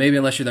 Maybe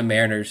unless you're the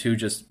Mariners, who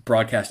just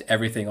broadcast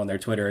everything on their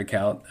Twitter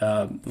account.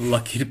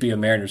 Lucky to be a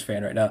Mariners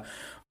fan right now.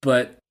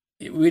 But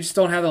we just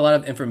don't have a lot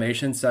of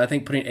information. So I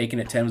think putting Aiken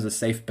at 10 was a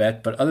safe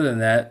bet. But other than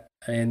that,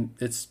 I mean,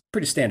 it's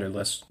pretty standard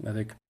list, I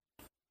think.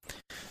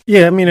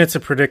 Yeah, I mean, it's a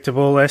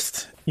predictable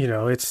list.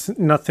 It's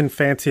nothing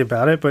fancy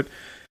about it. But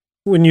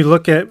when you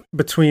look at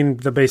between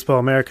the Baseball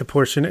America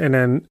portion and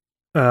then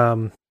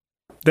the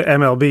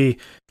MLB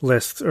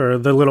list, or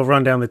the little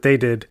rundown that they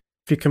did,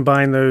 if you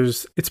combine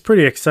those, it's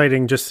pretty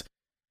exciting, just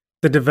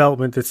the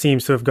development that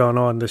seems to have gone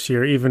on this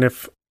year, even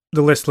if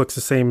the list looks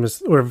the same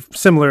as or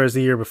similar as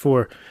the year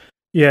before.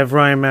 You have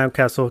Ryan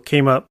Mountcastle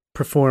came up,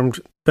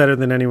 performed better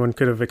than anyone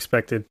could have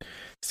expected.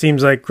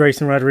 Seems like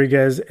Grayson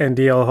Rodriguez and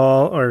DL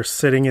Hall are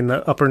sitting in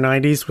the upper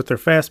 90s with their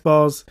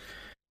fastballs.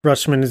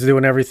 Rutschman is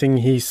doing everything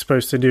he's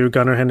supposed to do.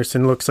 Gunnar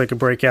Henderson looks like a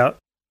breakout.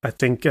 I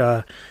think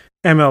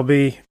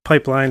MLB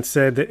Pipeline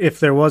said that if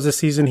there was a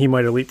season, he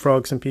might have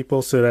leapfrogged some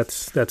people, so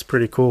that's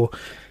pretty cool.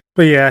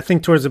 But yeah, I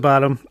think towards the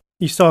bottom,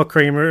 you saw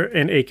Kramer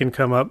and Aiken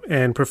come up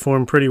and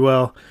perform pretty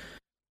well.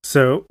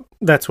 So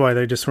that's why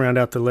they just round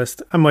out the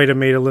list. I might have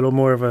made a little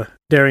more of a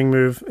daring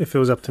move if it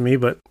was up to me,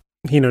 but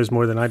he knows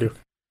more than I do.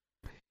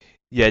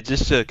 Yeah,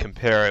 just to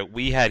compare it,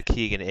 we had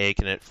Keegan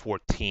Aiken at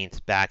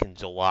 14th back in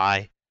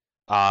July.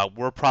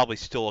 We're probably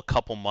still a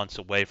couple months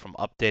away from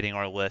updating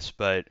our list,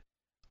 but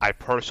I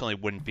personally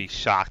wouldn't be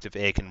shocked if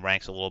Aiken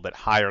ranks a little bit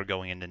higher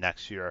going into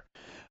next year.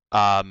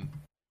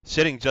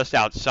 Sitting just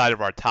outside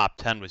of our top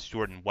 10 was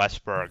Jordan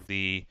Westberg,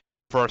 the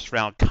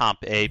first-round Comp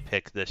A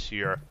pick this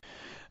year.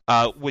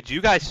 Would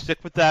you guys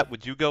stick with that?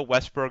 Would you go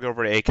Westberg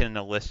over Aiken in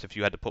a list if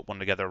you had to put one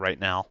together right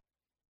now?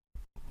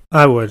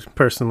 I would,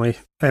 personally.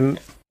 And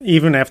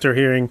even after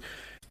hearing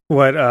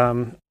what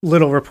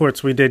little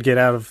reports we did get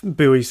out of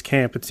Bowie's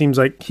camp, it seems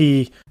like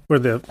or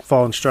the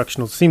fall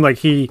instructional, seemed like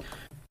he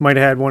might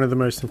have had one of the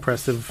most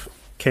impressive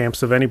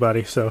camps of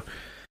anybody. So,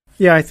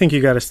 yeah, I think you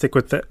got to stick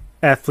with the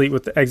athlete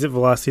with the exit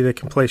velocity that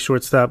can play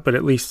shortstop, but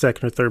at least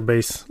second or third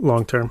base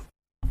long term.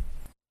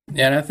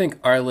 Yeah, and I think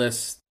our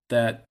list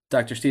that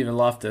Dr. Stephen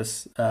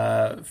Loftus,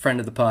 friend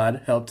of the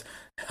pod, helped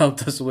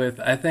us with,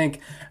 I think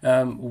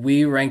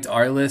we ranked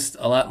our list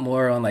a lot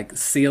more on like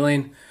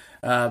ceiling.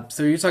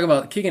 So you're talking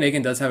about Keegan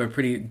Aiken does have a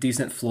pretty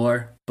decent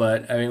floor,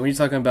 but I mean when you're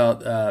talking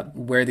about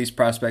where these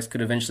prospects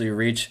could eventually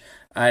reach,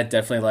 I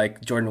definitely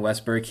like Jordan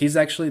Westberg. He's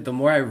actually, the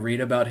more I read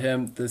about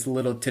him, this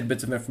little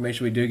tidbits of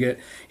information we do get,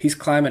 he's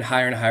climbing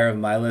higher and higher on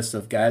my list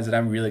of guys that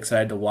I'm really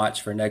excited to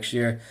watch for next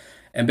year.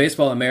 And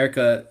Baseball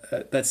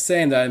America, that's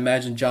saying that I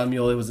imagine John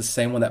Muley was the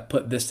same one that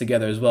put this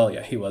together as well.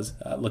 Yeah, he was,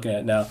 looking at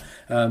it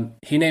now.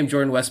 He named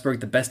Jordan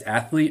Westberg the best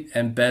athlete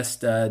and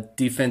best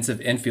defensive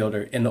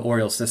infielder in the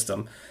Orioles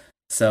system.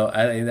 So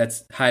I think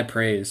that's high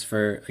praise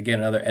for, again,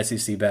 another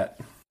SEC bet.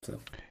 So.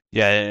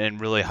 Yeah, and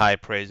really high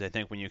praise, I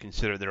think, when you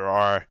consider there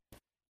are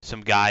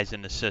some guys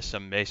in the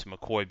system, Mason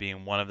McCoy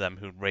being one of them,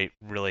 who rate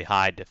really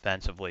high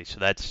defensively. So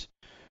that's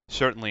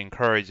certainly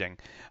encouraging.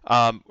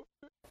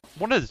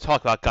 Wanted to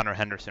talk about Gunnar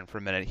Henderson for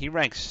a minute. He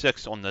ranks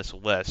 6th on this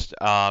list.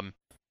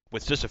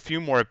 With just a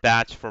few more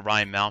at-bats for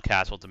Ryan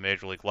Mountcastle at the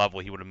Major League level,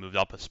 he would have moved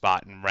up a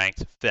spot and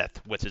ranked 5th,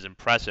 which is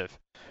impressive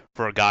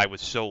for a guy with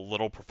so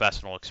little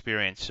professional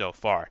experience so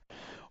far.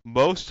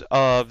 Most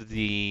of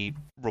the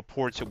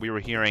reports that we were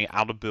hearing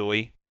out of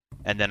Bowie,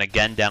 and then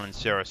again down in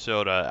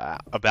Sarasota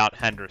about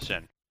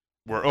Henderson,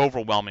 were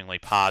overwhelmingly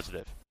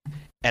positive.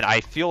 And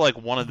I feel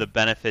like one of the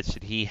benefits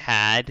that he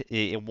had,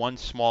 one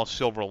small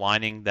silver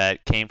lining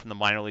that came from the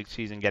minor league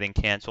season getting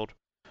canceled,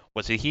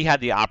 was that he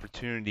had the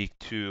opportunity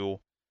to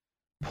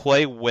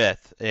play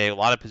with a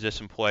lot of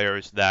position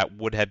players that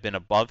would have been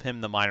above him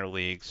in the minor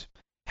leagues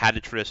had the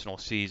traditional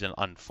season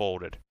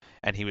unfolded.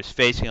 And he was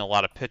facing a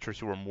lot of pitchers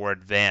who were more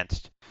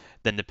advanced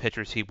than the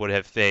pitchers he would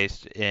have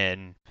faced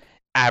in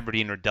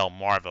Aberdeen or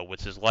Delmarva,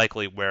 which is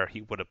likely where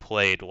he would have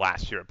played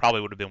last year. It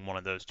probably would have been one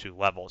of those two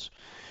levels.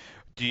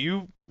 Do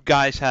you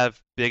guys have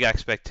big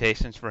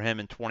expectations for him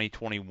in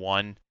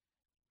 2021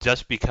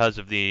 just because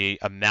of the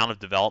amount of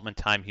development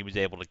time he was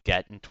able to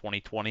get in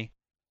 2020?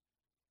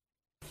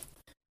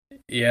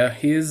 Yeah,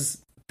 he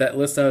is that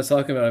list I was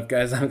talking about of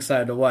guys I'm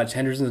excited to watch.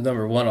 Henderson's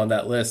number 1 on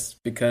that list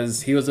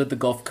because he was at the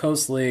Gulf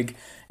Coast League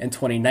in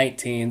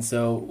 2019,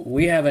 so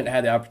we haven't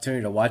had the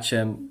opportunity to watch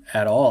him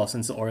at all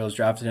since the Orioles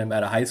drafted him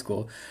out of high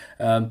school.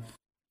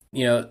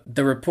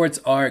 The reports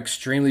are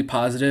extremely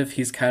positive.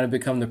 He's kind of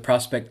become the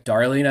prospect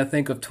darling, I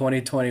think, of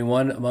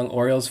 2021 among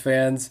Orioles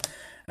fans.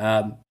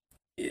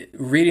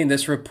 Reading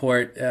this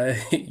report,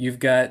 you've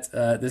got,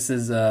 this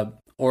is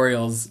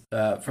Orioles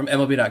from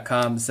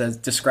MLB.com says,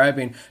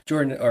 describing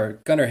Gunnar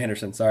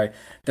Henderson, sorry.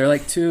 They're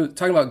like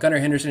talking about Gunnar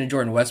Henderson and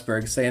Jordan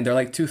Westburg, saying they're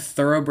like two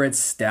thoroughbred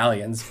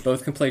stallions.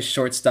 Both can play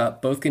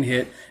shortstop, both can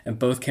hit, and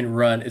both can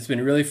run. It's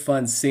been really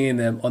fun seeing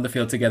them on the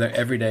field together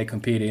every day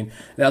competing.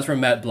 That was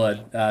from Matt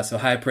Blood, so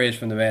high praise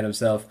from the man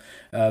himself.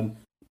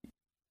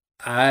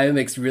 I'm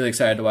really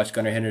excited to watch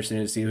Gunnar Henderson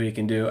and see what he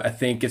can do. I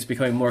think it's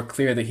becoming more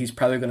clear that he's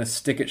probably going to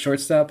stick at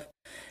shortstop.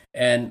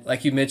 And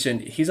like you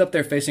mentioned, he's up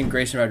there facing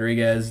Grayson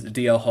Rodriguez,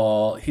 DL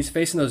Hall. He's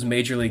facing those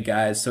major league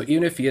guys. So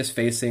even if he is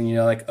facing,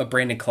 like a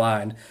Brandon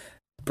Klein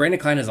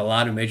has a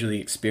lot of major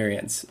league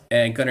experience.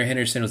 And Gunnar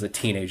Henderson was a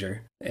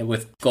teenager and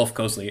with Gulf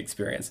Coast League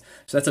experience.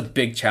 So that's a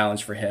big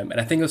challenge for him.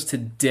 And I think it was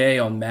today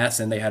on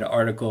Masson, they had an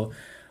article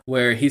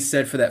where he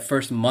said for that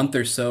first month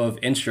or so of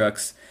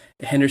Instructs,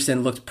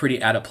 Henderson looked pretty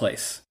out of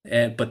place.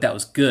 But that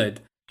was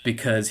good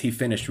because he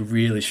finished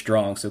really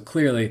strong. So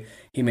clearly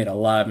he made a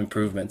lot of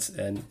improvements.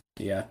 And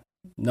yeah,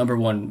 number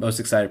one most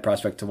excited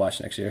prospect to watch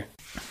next year.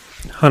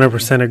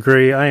 100%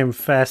 agree. I am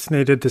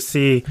fascinated to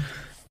see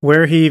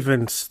where he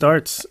even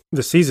starts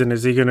the season.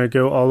 Is he going to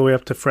go all the way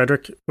up to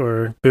Frederick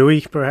or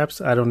Bowie,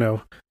 perhaps? I don't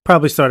know.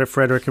 Probably start at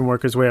Frederick and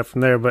work his way up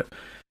from there, but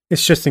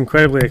it's just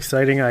incredibly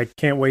exciting. I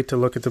can't wait to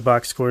look at the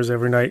box scores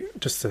every night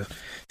just to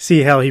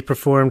see how he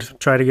performed,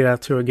 try to get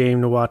out to a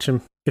game to watch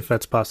him, if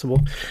that's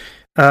possible.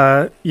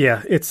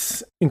 Yeah,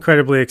 it's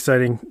incredibly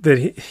exciting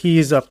that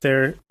he's up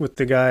there with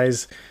the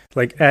guys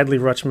like Adley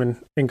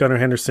Rutschman and Gunnar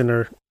Henderson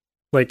are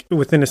like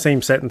within the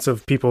same sentence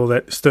of people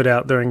that stood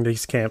out during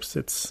these camps.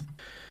 It's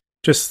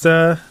just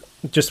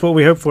what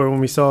we hoped for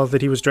when we saw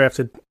that he was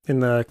drafted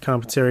in the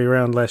compensatory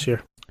round last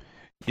year.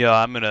 Yeah,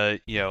 I'm gonna,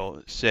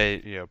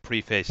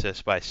 preface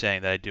this by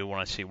saying that I do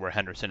want to see where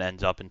Henderson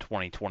ends up in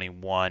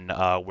 2021,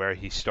 where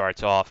he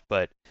starts off.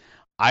 But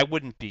I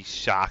wouldn't be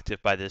shocked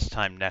if by this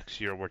time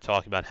next year we're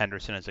talking about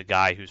Henderson as a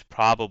guy who's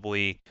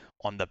probably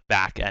on the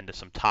back end of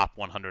some top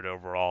 100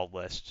 overall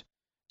lists,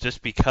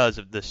 just because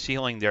of the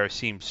ceiling there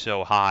seems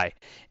so high.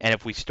 And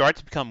if we start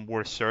to become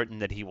more certain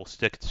that he will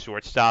stick at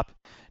shortstop,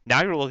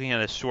 now you're looking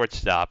at a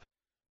shortstop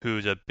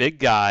who's a big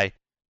guy,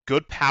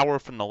 good power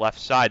from the left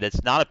side.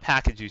 That's not a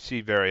package you see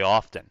very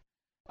often.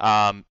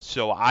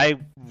 So I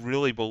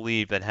really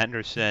believe that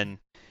Henderson,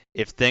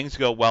 if things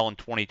go well in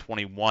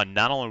 2021,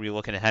 not only are we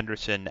looking at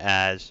Henderson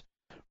as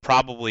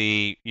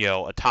probably,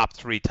 a top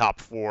 3, top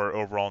 4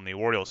 overall in the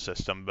Orioles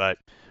system, but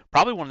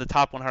probably one of the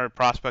top 100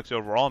 prospects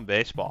overall in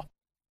baseball.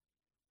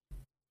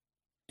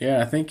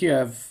 Yeah, I think you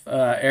have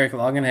Eric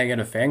Longenhagen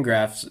of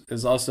Fangraphs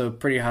is also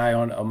pretty high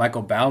on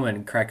Michael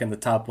Baumann cracking the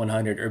top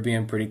 100 or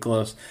being pretty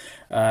close.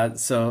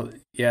 So,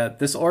 yeah,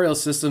 this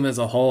Orioles system as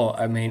a whole,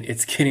 I mean,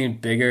 it's getting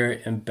bigger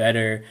and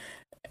better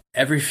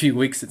every few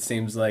weeks, it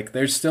seems like.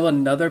 There's still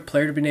another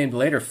player to be named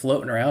later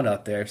floating around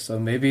out there. So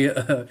maybe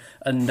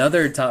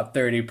another top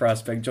 30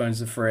 prospect joins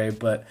the fray.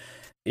 But,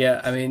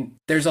 yeah, I mean,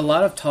 there's a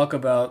lot of talk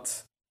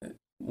about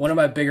one of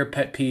my bigger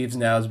pet peeves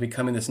now is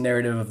becoming this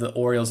narrative of the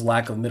Orioles'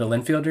 lack of middle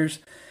infielders.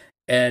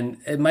 And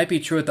it might be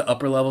true at the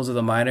upper levels of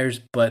the minors,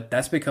 but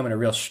that's becoming a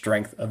real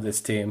strength of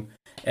this team.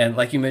 And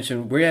like you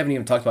mentioned, we haven't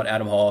even talked about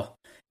Adam Hall.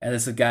 And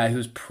this is a guy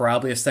who's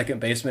probably a second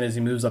baseman as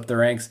he moves up the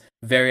ranks.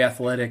 Very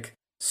athletic,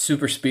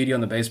 super speedy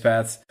on the base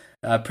paths,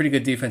 pretty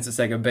good defense at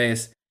second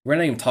base. We're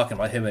not even talking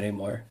about him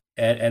anymore.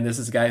 And this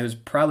is a guy who's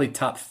probably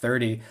top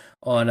 30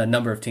 on a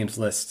number of teams'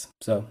 lists.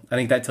 So I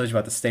think that tells you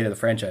about the state of the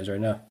franchise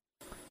right now.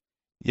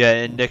 Yeah,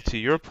 and Nick, to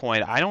your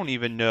point, I don't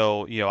even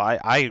know,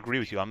 I agree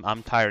with you.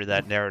 I'm tired of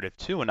that narrative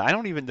too, and I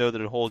don't even know that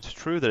it holds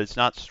true that it's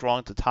not strong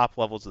at the top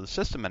levels of the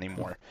system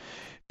anymore.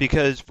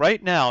 Because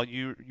right now,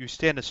 you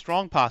stand a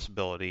strong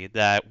possibility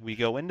that we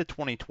go into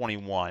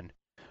 2021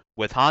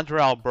 with Hanser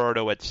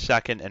Alberto at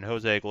second and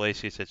Jose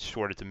Iglesias at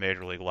short at the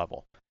major league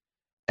level.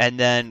 And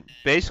then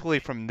basically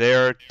from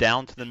there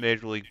down to the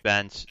major league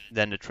bench,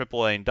 then to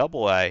AAA and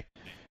AA,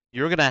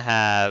 you're going to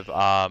have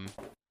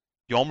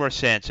Yolmer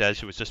Sanchez,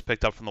 who was just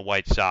picked up from the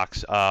White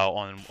Sox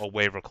on a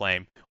waiver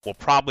claim, will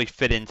probably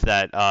fit into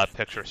that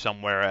picture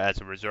somewhere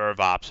as a reserve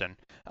option,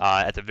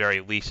 at the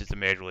very least at the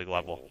major league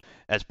level.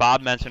 As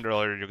Bob mentioned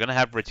earlier, you're going to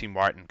have Richie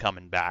Martin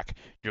coming back.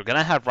 You're going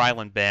to have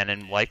Ryland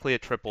Bannon likely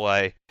at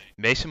AAA.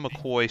 Mason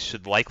McCoy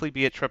should likely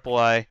be at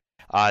AAA.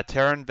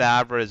 Terran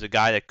Vavra is a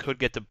guy that could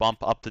get the bump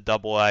up to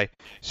AA.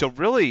 So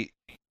really,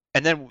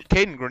 and then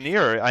Caden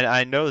Grenier,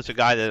 I know there's a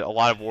guy that a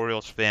lot of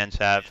Orioles fans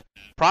have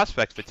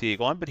prospect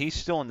fatigue on, but he's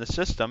still in the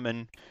system,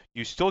 and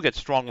you still get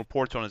strong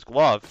reports on his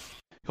glove.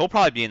 He'll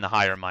probably be in the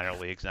higher minor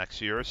leagues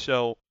next year.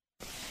 So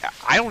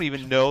I don't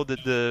even know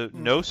that the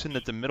notion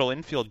that the middle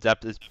infield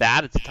depth is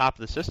bad at the top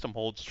of the system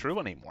holds true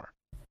anymore.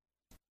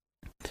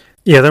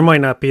 Yeah, there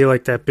might not be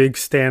like that big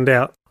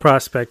standout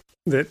prospect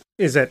that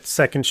is at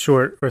second,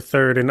 short, or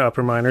third in the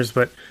upper minors,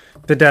 but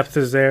the depth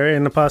is there,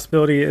 and the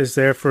possibility is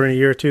there for a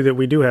year or two that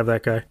we do have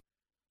that guy.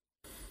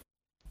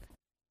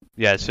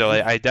 Yeah, so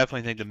I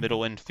definitely think the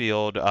middle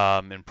infield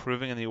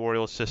improving in the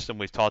Orioles system.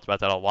 We've talked about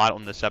that a lot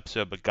on this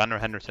episode, but Gunnar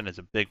Henderson is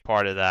a big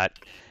part of that,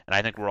 and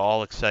I think we're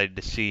all excited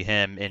to see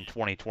him in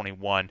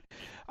 2021.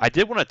 I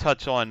did want to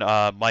touch on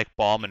Mike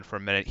Baumann for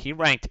a minute. He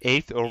ranked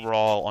 8th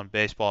overall on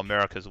Baseball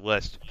America's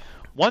list.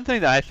 One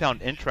thing that I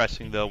found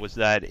interesting, though, was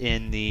that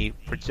in the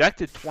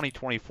projected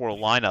 2024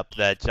 lineup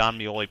that John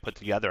Meoli put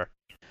together,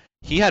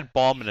 he had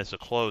Baumann as a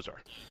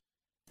closer.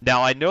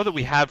 Now, I know that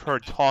we have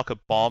heard talk of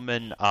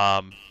Baumann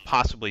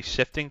possibly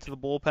shifting to the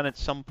bullpen at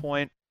some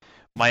point.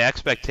 My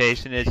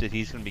expectation is that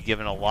he's going to be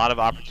given a lot of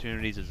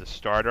opportunities as a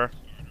starter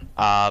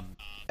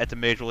at the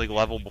major league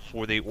level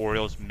before the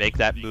Orioles make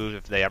that move,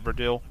 if they ever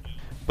do.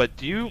 But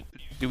do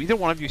either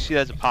one of you see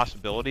that as a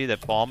possibility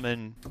that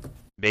Baumann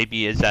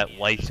maybe is that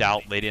lights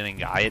out late inning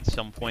guy at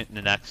some point in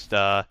the next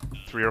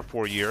 3 or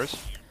 4 years?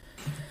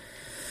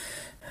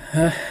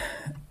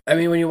 I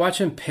mean, when you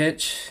watch him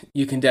pitch,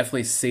 you can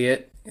definitely see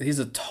it. He's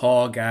a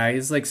tall guy.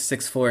 He's like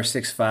 6'4",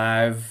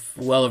 6'5",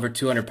 well over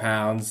 200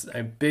 pounds.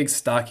 A big,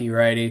 stocky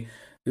righty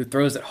who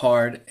throws it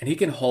hard, and he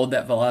can hold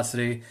that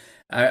velocity.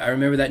 I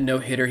remember that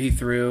no-hitter he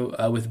threw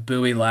with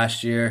Bowie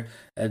last year.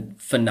 A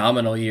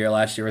phenomenal year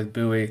last year with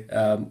Bowie.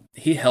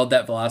 He held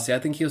that velocity. I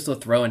think he was still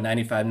throwing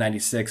 95,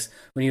 96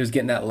 when he was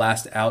getting that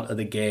last out of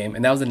the game.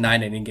 And that was a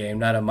 9-inning game,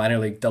 not a minor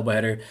league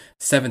doubleheader.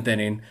 7th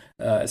inning,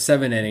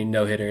 7-inning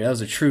no-hitter. That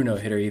was a true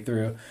no-hitter he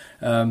threw.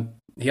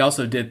 He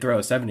also did throw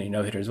a 7-inning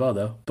no-hitter as well,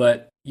 though.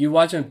 But you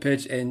watch him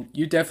pitch, and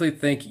you definitely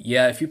think,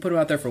 yeah, if you put him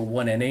out there for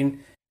 1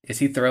 inning, is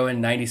he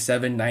throwing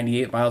 97,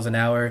 98 miles an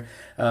hour?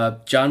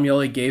 John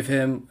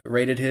Meoli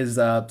rated his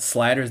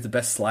slider as the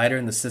best slider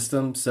in the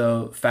system,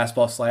 so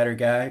fastball slider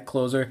guy,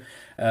 closer.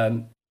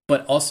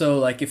 But also,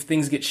 like, if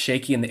things get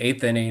shaky in the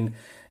 8th inning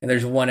and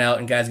there's 1 out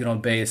and guys get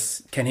on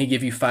base, can he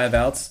give you 5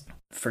 outs?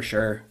 For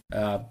sure.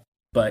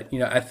 But,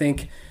 I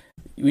think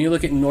when you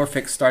look at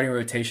Norfolk's starting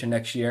rotation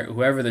next year,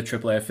 whoever the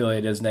AAA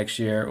affiliate is next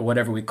year, or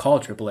whatever we call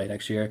AAA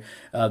next year,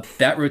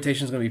 that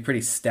rotation is going to be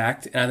pretty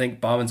stacked, and I think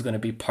Baumann's going to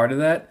be part of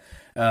that.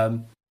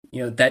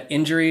 That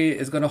injury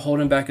is going to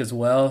hold him back as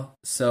well.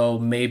 So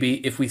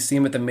maybe if we see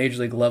him at the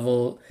major league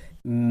level,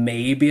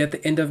 maybe at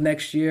the end of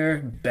next year,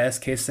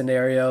 best case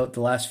scenario,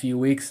 the last few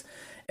weeks,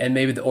 and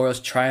maybe the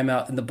Orioles try him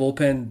out in the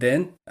bullpen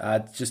then,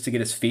 just to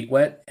get his feet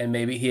wet, and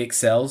maybe he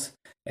excels.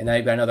 And now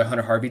you've got another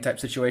Hunter Harvey type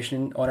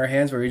situation on our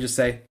hands where you just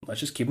say, let's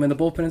just keep him in the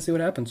bullpen and see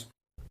what happens.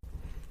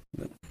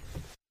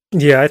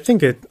 Yeah,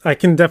 I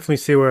can definitely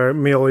see where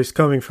Meoli's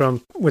coming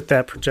from with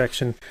that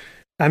projection.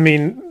 I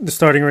mean, the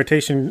starting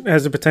rotation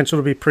has the potential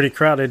to be pretty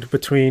crowded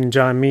between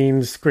John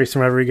Means,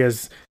 Grayson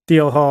Rodriguez,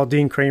 D.L. Hall,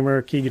 Dean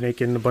Kramer, Keegan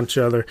Aiken, and a bunch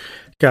of other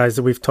guys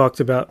that we've talked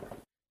about.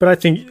 But I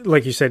think,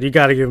 like you said, you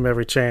got to give him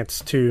every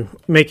chance to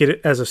make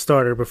it as a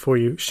starter before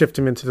you shift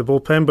him into the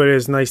bullpen. But it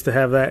is nice to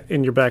have that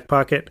in your back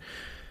pocket.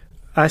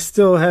 I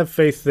still have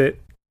faith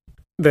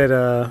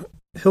that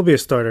he'll be a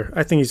starter.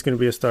 I think he's going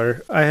to be a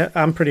starter.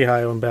 I'm pretty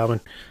high on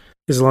Baumann,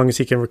 as long as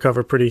he can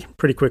recover pretty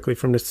quickly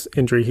from this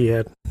injury he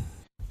had.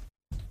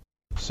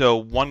 So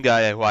one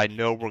guy who I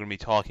know we're going to be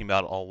talking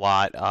about a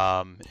lot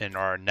in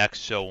our next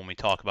show when we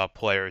talk about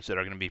players that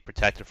are going to be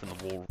protected from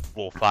the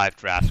Rule 5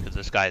 drafts, because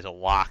this guy is a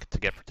lock to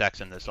get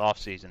protection this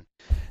offseason.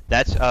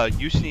 That's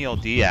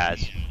Yusniel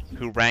Diaz,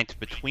 who ranked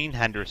between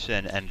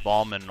Henderson and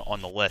Baumann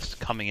on the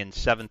list, coming in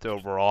 7th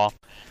overall.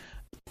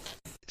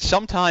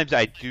 Sometimes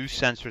I do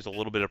sense there's a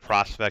little bit of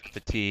prospect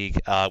fatigue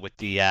with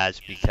Diaz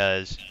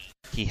because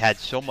he had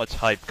so much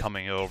hype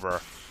coming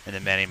over in the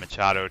Manny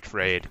Machado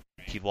trade.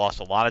 He lost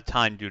a lot of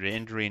time due to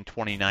injury in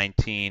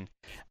 2019.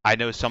 I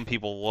know some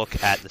people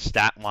look at the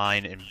stat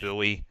line in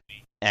Bowie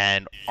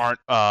and aren't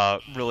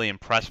really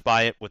impressed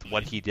by it with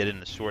what he did in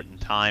the shortened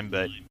time,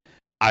 but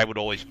I would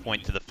always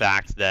point to the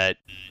fact that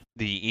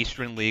the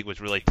Eastern League was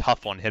really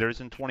tough on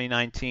hitters in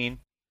 2019,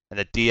 and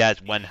that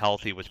Diaz, when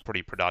healthy, was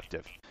pretty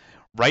productive.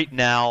 Right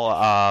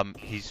now,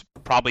 he's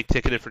probably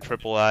ticketed for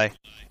AAA.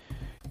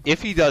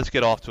 If he does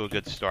get off to a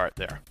good start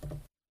there,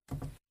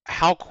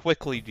 how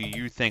quickly do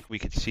you think we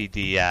could see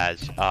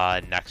Diaz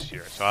next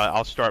year? So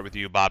I'll start with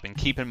you, Bob, and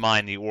keep in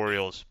mind the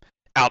Orioles'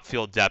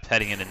 outfield depth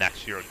heading into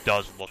next year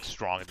does look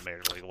strong at the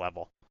major league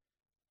level.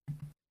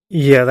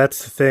 Yeah,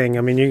 that's the thing.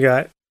 I mean, you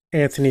got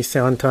Anthony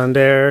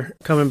Santander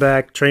coming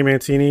back. Trey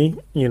Mancini,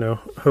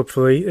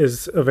 hopefully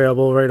is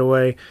available right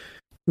away.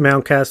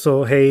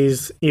 Mountcastle,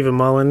 Hayes, even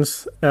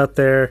Mullins out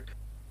there.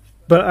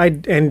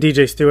 And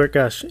DJ Stewart,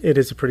 gosh, it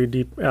is a pretty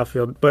deep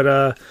outfield.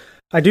 But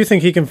I do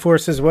think he can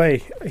force his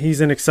way. He's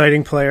an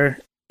exciting player.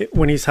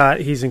 When he's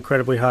hot, he's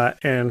incredibly hot.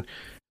 And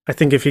I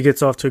think if he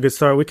gets off to a good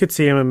start, we could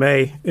see him in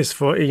May. If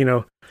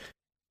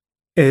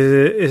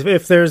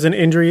there's an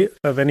injury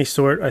of any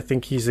sort, I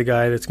think he's the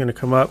guy that's going to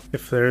come up.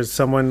 If there's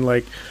someone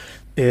like,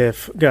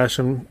 if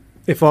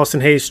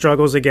Austin Hayes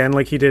struggles again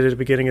like he did at the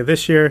beginning of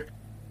this year,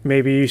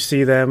 maybe you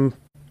see them.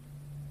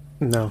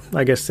 No,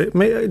 I guess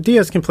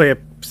Diaz can play a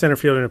center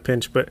field in a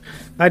pinch, but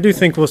I do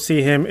think we'll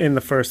see him in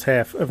the first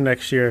half of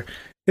next year,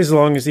 as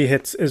long as he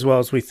hits as well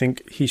as we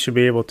think he should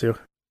be able to.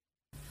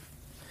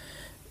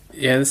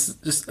 Yeah, this is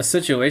just a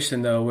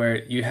situation though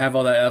where you have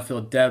all that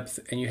outfield depth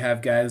and you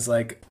have guys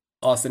like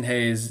Austin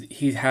Hayes.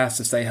 He has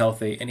to stay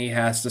healthy and he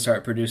has to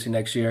start producing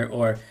next year,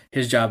 or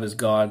his job is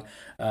gone.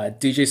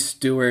 DJ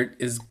Stewart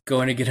is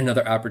going to get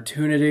another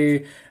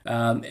opportunity,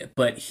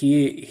 but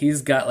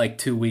he's got like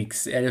 2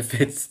 weeks, and if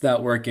it's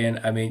not working,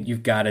 I mean,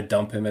 you've got to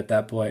dump him at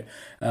that point.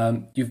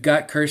 You've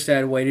got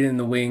Kerstad waiting in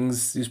the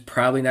wings. He's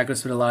probably not going to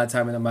spend a lot of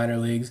time in the minor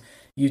leagues.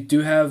 You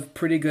do have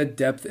pretty good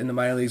depth in the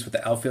minor leagues with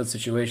the outfield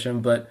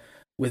situation, but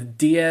with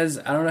Diaz,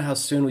 I don't know how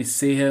soon we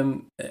see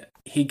him.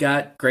 He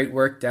got great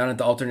work down at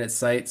the alternate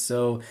site,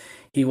 so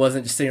he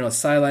wasn't just sitting on the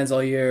sidelines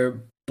all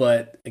year.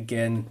 But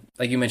again,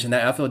 like you mentioned,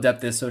 that outfield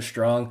depth is so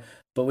strong.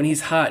 But when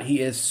he's hot,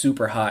 he is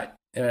super hot.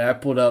 And I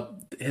pulled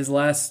up his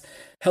last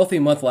healthy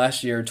month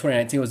last year,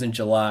 2019, was in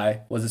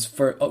July, was his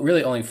first,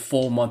 really only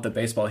full month of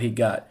baseball he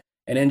got.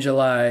 And in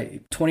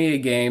July, 28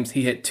 games,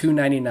 he hit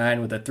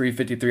 299 with a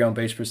 353 on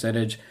base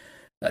percentage.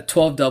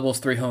 12 doubles,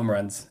 3 home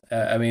runs.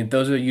 I mean,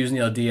 those are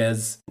Yusniel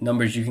Diaz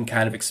numbers you can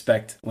kind of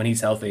expect when he's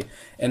healthy.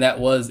 And that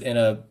was in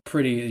a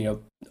pretty,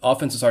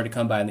 offense is hard to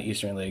come by in the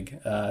Eastern League.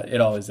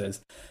 It always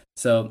is.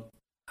 So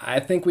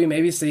I think we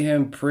maybe see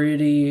him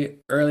pretty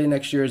early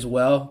next year as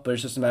well, but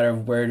it's just a matter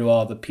of where do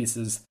all the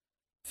pieces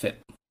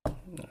fit.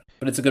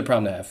 But it's a good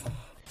problem to have.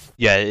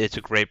 Yeah, it's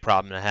a great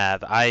problem to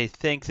have. I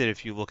think that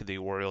if you look at the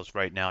Orioles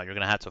right now, you're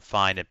going to have to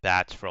find at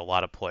bats for a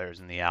lot of players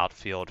in the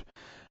outfield.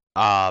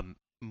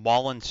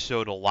 Mullins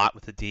showed a lot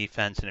with the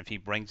defense, and if he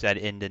brings that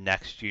into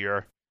next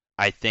year,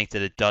 I think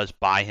that it does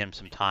buy him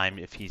some time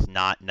if he's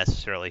not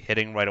necessarily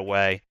hitting right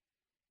away.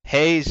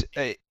 Hayes,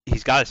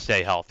 he's got to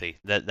stay healthy.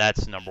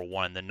 That's number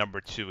one. Then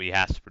number two, he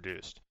has to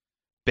produce.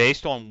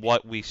 Based on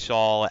what we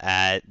saw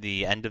at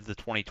the end of the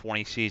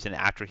 2020 season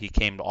after he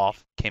came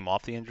off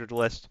the injured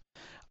list,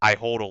 I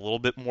hold a little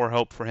bit more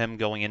hope for him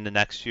going into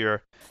next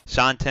year.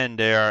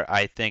 Santander,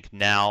 I think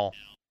now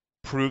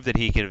proved that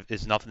he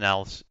is nothing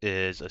else,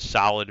 is a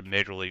solid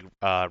major league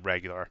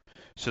regular.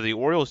 So the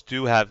Orioles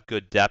do have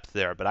good depth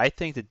there, but I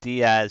think that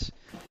Diaz,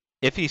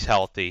 if he's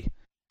healthy,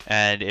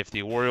 and if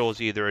the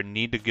Orioles either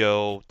need to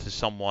go to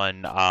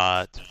someone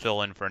to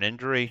fill in for an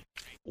injury,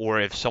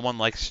 or if someone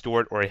like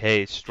Stewart or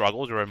Hayes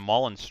struggles, or if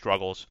Mullins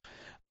struggles,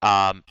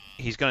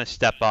 he's going to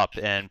step up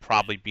and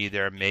probably be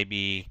there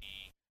maybe,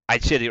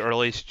 I'd say the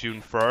earliest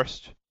June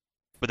 1st,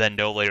 but then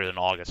no later than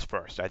August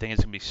 1st. I think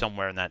it's going to be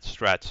somewhere in that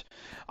stretch.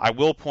 I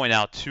will point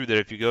out, too, that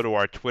if you go to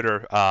our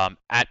Twitter,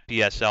 at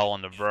BSL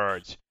on the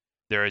Verge,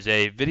 there is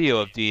a video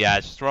of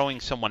Diaz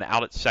throwing someone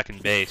out at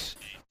second base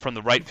from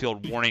the right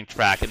field warning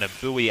track in a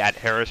Bowie at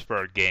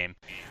Harrisburg game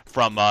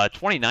from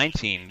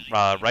 2019,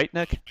 right,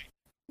 Nick?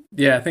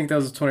 Yeah, I think that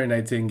was a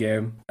 2019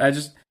 game.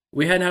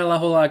 We hadn't had a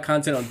whole lot of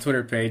content on the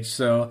Twitter page,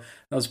 so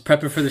I was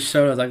prepping for the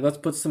show. I was like, let's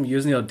put some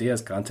Yusniel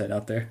Diaz content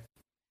out there.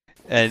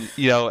 And,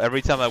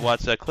 every time I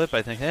watch that clip,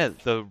 I think, hey,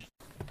 the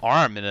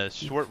arm in a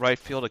short right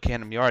field of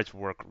Camden Yards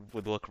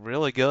would look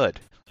really good.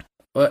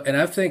 Well, and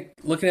I think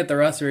looking at the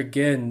roster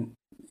again,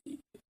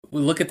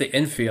 we look at the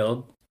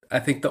infield. I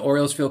think the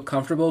Orioles feel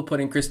comfortable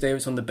putting Chris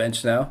Davis on the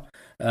bench now.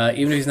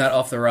 Even if he's not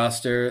off the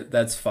roster,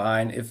 that's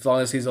fine. As long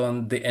as he's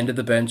on the end of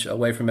the bench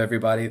away from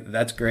everybody,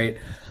 that's great.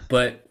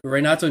 But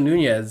Renato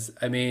Nunez,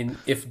 I mean,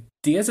 if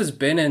Diaz has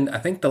been in, I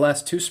think the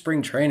last 2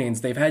 spring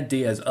trainings, they've had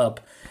Diaz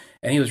up.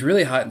 And he was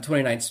really hot in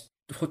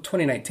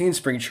 2019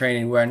 spring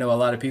training, where I know a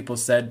lot of people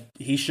said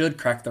he should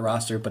crack the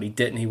roster, but he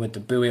didn't. He went to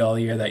Bowie all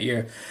year that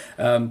year.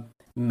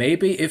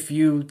 Maybe if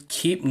you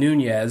keep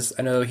Nunez,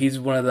 I know he's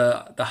one of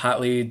the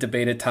hotly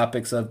debated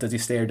topics of does he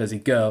stay or does he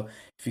go.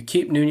 If you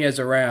keep Nunez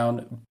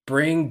around,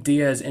 bring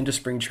Diaz into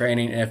spring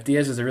training, and if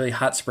Diaz is a really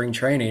hot spring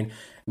training,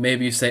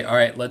 maybe you say, all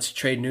right, let's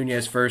trade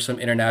Nunez for some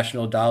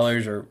international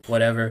dollars or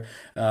whatever.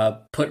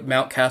 Put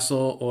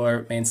Mountcastle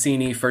or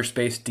Mancini first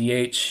base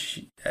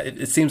DH.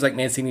 It seems like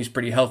Mancini's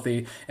pretty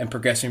healthy and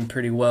progressing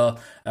pretty well.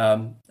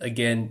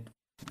 Again,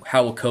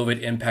 how will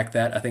COVID impact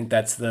that? I think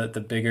that's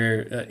the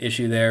bigger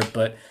issue there,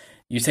 but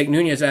you take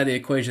Nunez out of the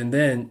equation,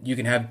 then you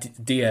can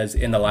have Diaz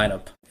in the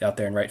lineup out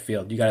there in right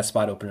field. You got a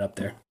spot open up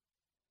there.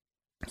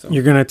 So.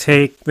 You're going to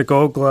take the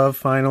Gold Glove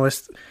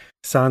finalist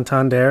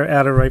Santander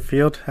out of right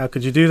field? How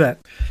could you do that?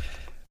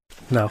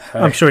 No,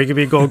 I'm sure he could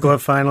be a Gold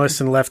Glove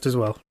finalist and left as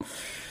well.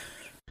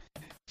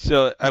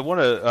 So I want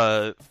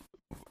to,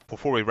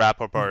 before we wrap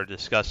up our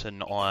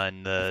discussion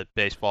on the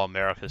Baseball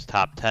America's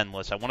Top 10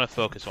 list, I want to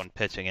focus on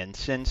pitching. And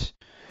since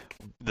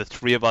the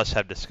three of us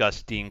have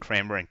discussed Dean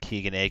Kramer and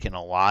Keegan Aiken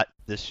a lot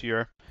this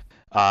year,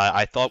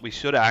 I thought we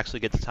should actually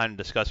get the time to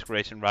discuss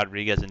Grayson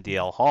Rodriguez and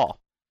DL Hall.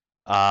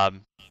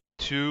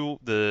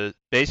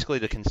 Basically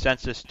the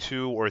consensus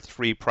 2 or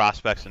 3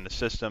 prospects in the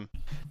system.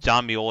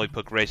 John Mioli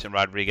put Grayson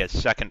Rodriguez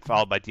second,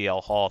 followed by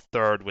DL Hall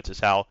third, which is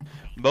how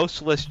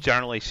most lists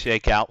generally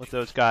shake out with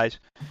those guys.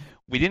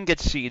 We didn't get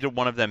to see either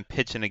one of them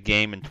pitch in a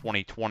game in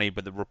 2020,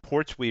 but the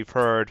reports we've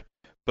heard,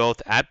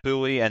 both at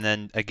Bowie and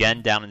then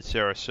again down in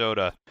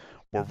Sarasota,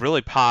 were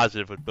really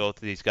positive with both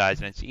of these guys.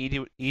 And it's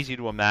easy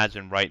to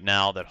imagine right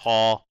now that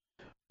Hall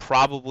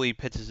probably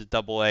pitches at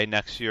Double-A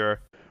next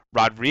year.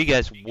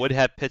 Rodriguez would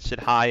have pitched at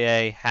high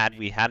A had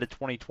we had a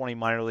 2020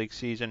 minor league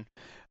season,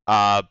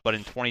 but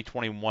in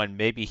 2021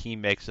 maybe he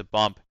makes a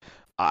bump.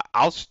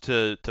 I'll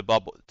to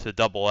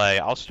Double A.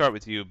 I'll start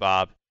with you,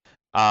 Bob.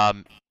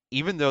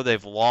 Even though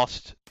they've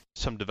lost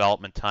some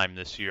development time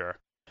this year,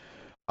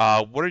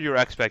 what are your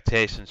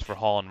expectations for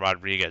Hall and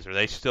Rodriguez? Are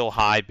they still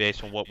high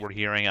based on what we're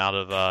hearing out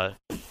of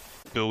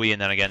Bowie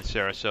and then again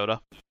Sarasota?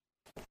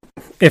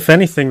 If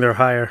anything, they're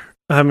higher.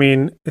 I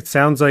mean, it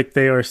sounds like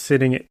they are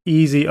sitting at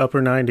easy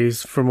upper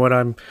 90s from what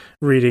I'm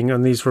reading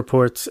on these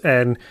reports.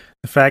 And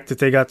the fact that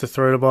they got to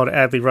throw the ball to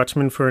Adley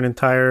Rutschman for an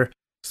entire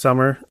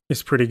summer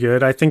is pretty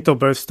good. I think they'll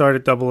both start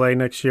at Double A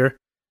next year,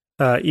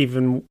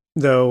 even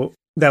though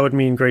that would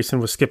mean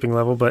Grayson was skipping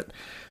level. But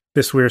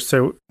this year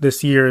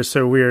is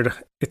so weird,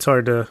 it's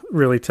hard to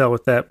really tell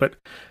with that. But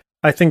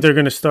I think they're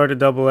going to start at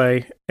Double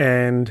A,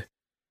 and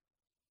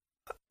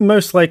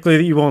most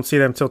likely you won't see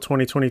them until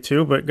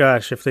 2022. But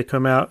gosh, if they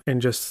come out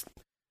and just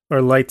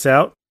are lights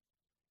out,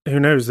 who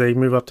knows? They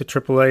move up to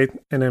AAA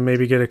and then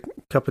maybe get a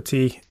cup of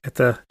tea at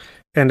the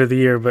end of the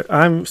year. But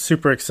I'm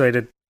super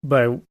excited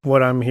by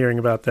what I'm hearing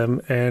about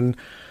them. And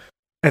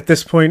at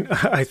this point,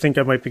 I think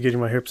I might be getting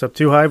my hopes up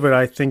too high, but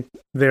I think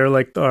they're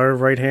like our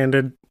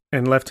right-handed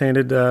and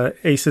left-handed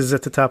aces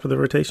at the top of the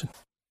rotation.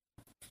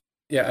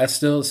 Yeah, I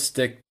still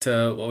stick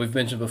to what we've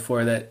mentioned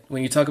before, that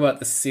when you talk about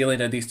the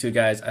ceiling of these two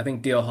guys, I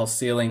think DL Hall's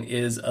ceiling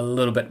is a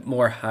little bit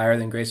more higher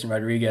than Grayson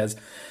Rodriguez,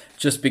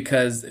 just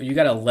because you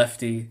got a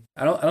lefty.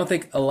 I don't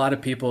think a lot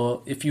of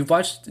people, if you've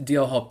watched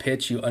DL Hall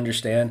pitch, you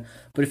understand.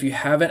 But if you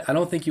haven't, I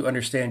don't think you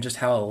understand just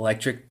how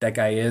electric that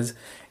guy is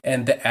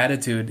and the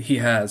attitude he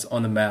has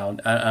on the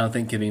mound. I don't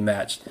think can be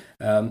matched.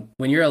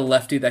 When you're a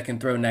lefty that can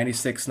throw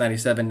 96,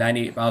 97,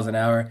 98 miles an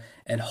hour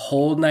and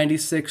hold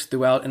 96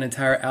 throughout an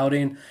entire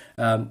outing,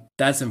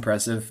 that's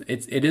impressive.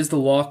 It is the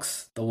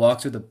walks. The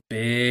walks are the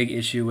big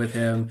issue with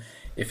him.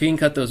 If he can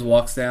cut those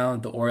walks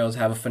down, the Orioles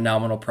have a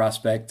phenomenal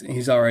prospect.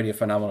 He's already a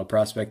phenomenal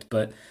prospect,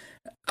 but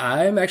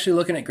I'm actually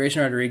looking at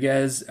Grayson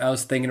Rodriguez. I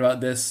was thinking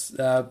about this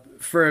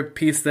for a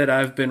piece that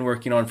I've been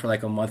working on for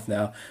like a month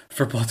now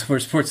for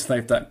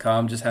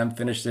BaltimoreSportsLife.com. Just haven't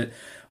finished it.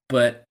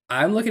 But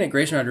I'm looking at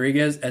Grayson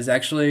Rodriguez as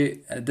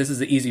actually, this is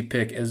the easy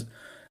pick, as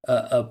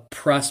a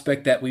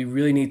prospect that we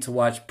really need to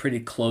watch pretty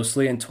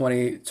closely in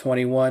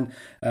 2021.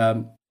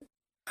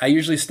 I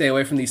usually stay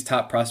away from these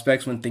top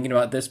prospects when thinking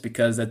about this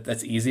because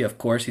that's easy. Of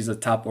course, he's a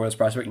top Orioles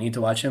prospect. You need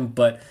to watch him.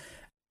 But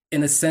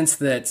in the sense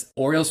that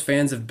Orioles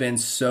fans have been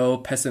so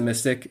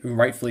pessimistic,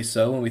 rightfully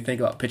so, when we think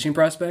about pitching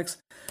prospects,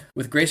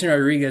 with Grayson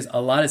Rodriguez, a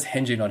lot is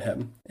hinging on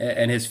him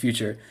and his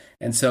future.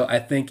 And so I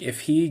think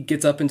if he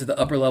gets up into the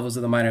upper levels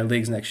of the minor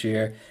leagues next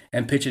year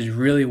and pitches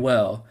really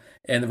well,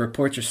 and the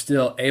reports are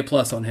still A+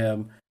 on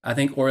him, I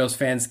think Orioles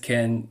fans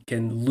can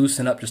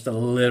loosen up just a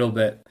little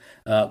bit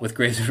with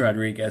Grayson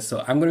Rodriguez. So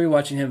I'm going to be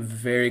watching him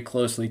very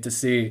closely to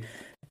see,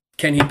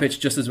 can he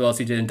pitch just as well as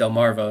he did in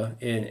Delmarva,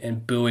 in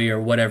Bowie,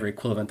 or whatever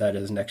equivalent that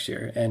is next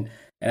year. And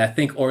I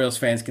think Orioles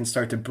fans can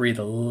start to breathe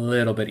a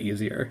little bit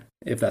easier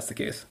if that's the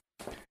case.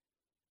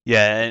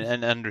 Yeah,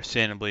 and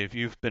understandably, if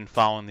you've been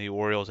following the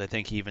Orioles, I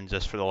think even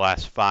just for the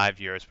last 5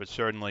 years, but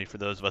certainly for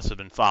those of us who have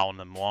been following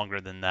them longer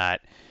than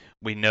that,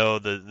 we know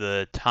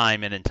the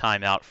time in and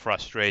time out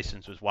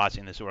frustrations with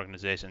watching this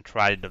organization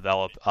try to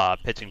develop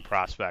pitching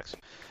prospects,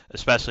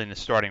 especially in the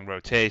starting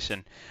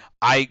rotation.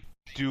 I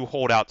do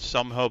hold out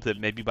some hope that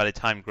maybe by the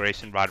time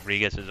Grayson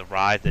Rodriguez has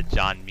arrived, that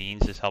John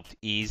Means has helped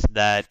ease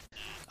that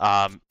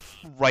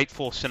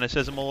rightful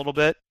cynicism a little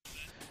bit.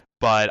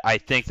 But I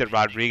think that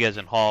Rodriguez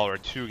and Hall are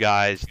two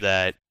guys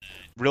that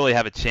really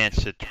have a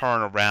chance to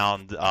turn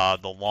around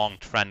the long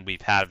trend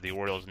we've had of the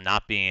Orioles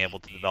not being able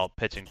to develop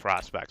pitching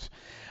prospects.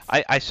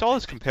 I saw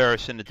this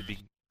comparison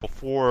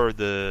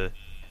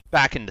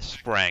back in the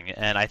spring,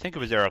 and I think it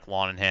was Eric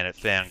Lonenhan at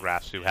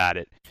Fangraphs who had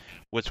it,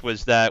 which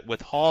was that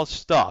with Hall's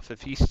stuff,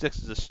 if he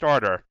sticks as a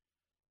starter,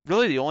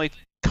 really the only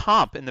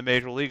comp in the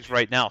major leagues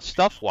right now,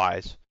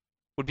 stuff-wise,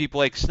 would be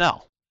Blake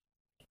Snell,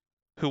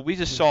 who we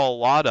just saw a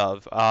lot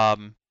of,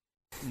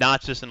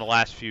 not just in the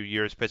last few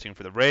years pitching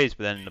for the Rays,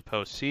 but then in the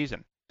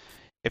postseason.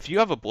 If you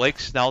have a Blake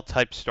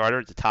Snell-type starter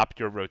at the top of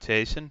your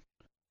rotation,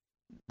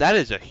 that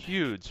is a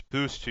huge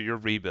boost to your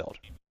rebuild.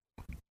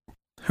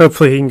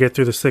 Hopefully he can get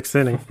through the sixth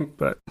inning,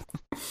 but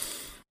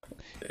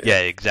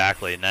yeah,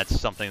 exactly, and that's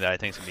something that I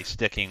think is going to be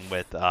sticking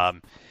with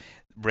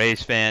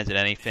Rays fans and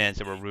any fans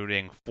that were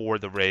rooting for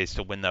the Rays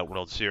to win that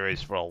World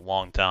Series for a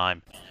long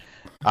time.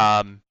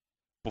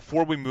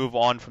 Before we move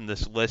on from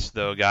this list,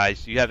 though,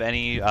 guys, do you have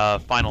any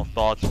final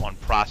thoughts on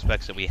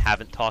prospects that we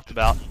haven't talked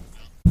about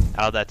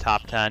out of that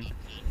top 10?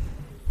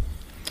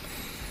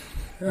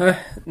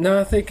 No,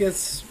 I think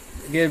it's,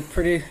 again,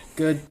 pretty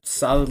good,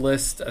 solid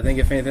list. I think,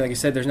 if anything, like you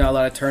said, there's not a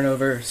lot of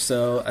turnover,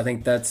 so I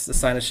think that's a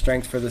sign of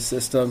strength for the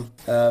system.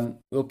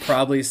 We'll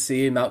probably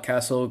see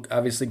Mountcastle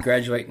obviously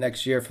graduate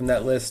next year from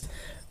that list.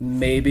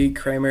 Maybe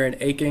Kramer and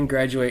Aiken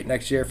graduate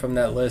next year from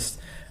that list.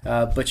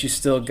 But you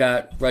still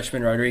got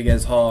Rutschman,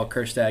 Rodriguez, Hall,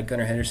 Kjerstad,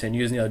 Gunnar Henderson,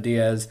 Yusniel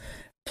Diaz,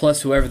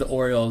 plus whoever the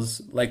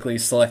Orioles likely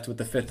select with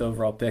the 5th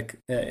overall pick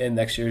in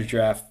next year's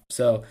draft.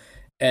 So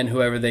and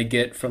whoever they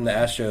get from the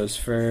Astros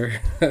for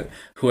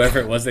whoever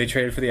it was they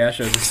traded for the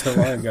Astros so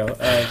long ago.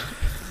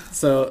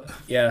 So,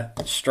 yeah,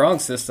 strong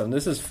system.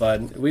 This is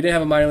fun. We didn't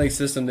have a minor league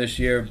system this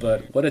year,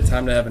 but what a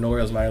time to have an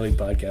Orioles minor league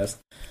podcast.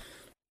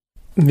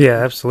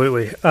 Yeah,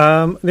 absolutely.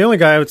 The only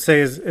guy I would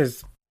say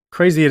is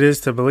crazy it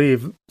is to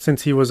believe,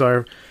 since he was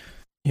our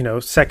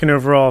second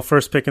overall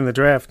first pick in the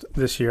draft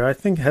this year. I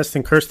think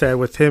Heston Kjerstad,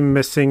 with him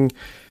missing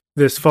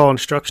this fall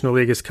instructional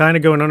league, is kind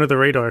of going under the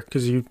radar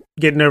because you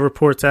get no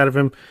reports out of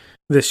him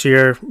this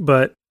year,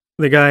 but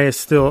the guy is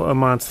still a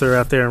monster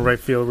out there in right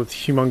field with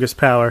humongous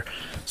power.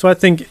 So I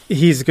think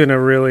he's going to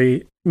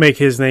really make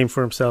his name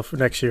for himself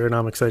next year, and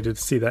I'm excited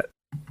to see that.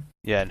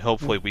 Yeah, and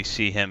hopefully we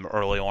see him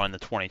early on in the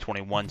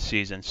 2021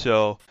 season.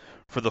 So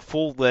for the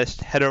full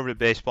list, head over to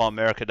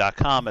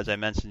baseballamerica.com. As I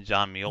mentioned,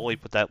 John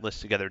Mioli put that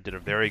list together, did a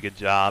very good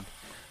job.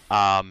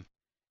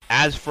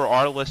 As for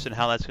our list and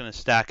how that's going to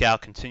stack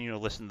out, continue to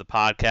listen to the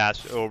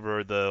podcast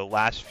over the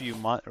last few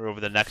months or over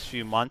the next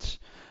few months,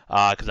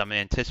 because I'm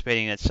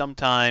anticipating that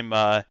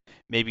sometime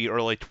maybe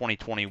early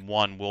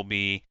 2021 we'll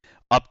be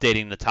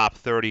updating the top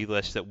 30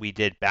 list that we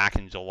did back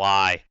in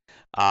July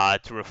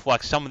to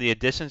reflect some of the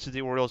additions that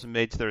the Orioles have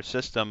made to their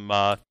system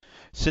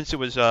since it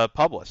was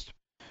published.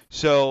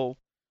 So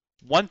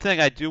one thing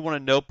I do want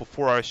to note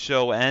before our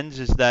show ends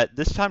is that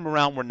this time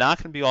around we're not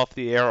going to be off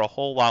the air a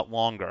whole lot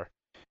longer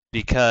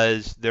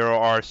because there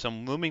are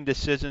some looming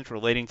decisions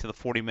relating to the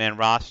 40-man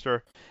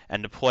roster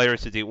and the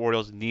players that the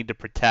Orioles need to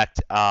protect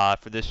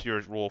for this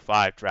year's Rule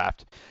 5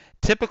 draft.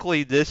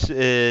 Typically, this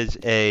is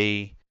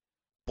a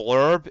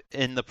blurb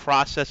in the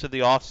process of the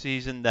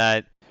offseason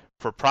that,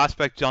 for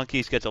prospect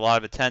junkies, gets a lot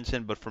of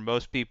attention, but for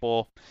most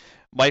people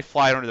might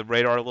fly under the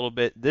radar a little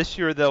bit. This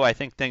year, though, I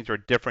think things are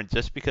different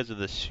just because of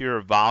the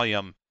sheer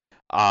volume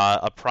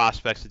of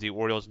prospects that the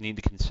Orioles need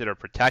to consider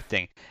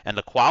protecting and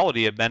the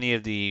quality of many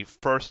of the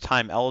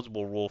first-time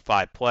eligible Rule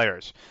 5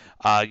 players.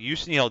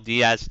 Yusniel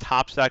Diaz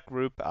tops that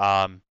group.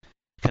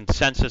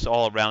 Consensus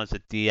all around is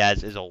that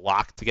Diaz is a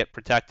lock to get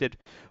protected.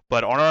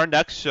 But on our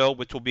next show,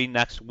 which will be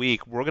next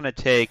week, we're going to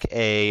take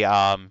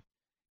a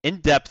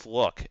in-depth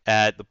look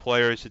at the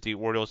players that the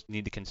Orioles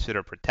need to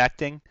consider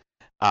protecting,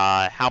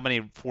 how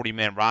many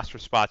 40-man roster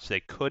spots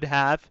they could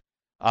have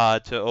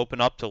to open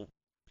up to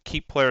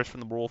keep players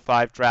from the Rule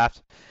 5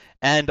 draft,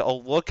 and a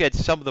look at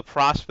some of the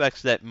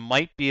prospects that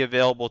might be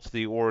available to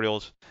the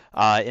Orioles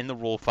in the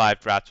Rule 5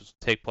 draft, which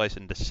will take place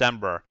in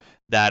December,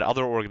 that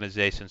other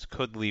organizations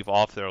could leave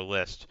off their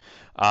list.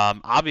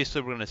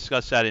 Obviously, we're going to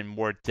discuss that in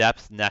more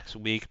depth next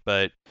week,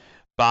 but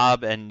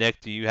Bob and Nick,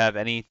 do you have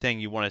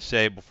anything you want to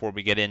say before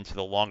we get into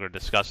the longer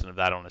discussion of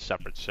that on a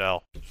separate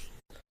show?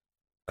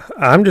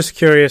 I'm just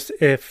curious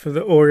if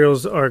the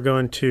Orioles are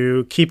going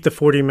to keep the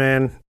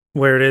 40-man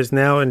where it is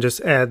now and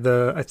just add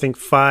I think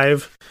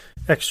 5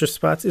 extra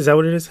spots. Is that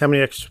what it is? How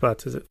many extra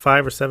spots? Is it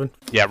 5 or 7?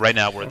 Yeah, right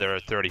now there are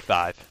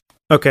 35.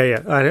 Okay,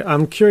 yeah.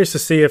 I'm curious to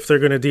see if they're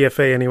going to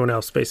DFA anyone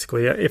else,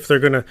 basically. If they're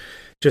going to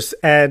just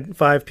add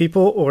 5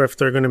 people or if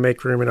they're going to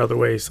make room in other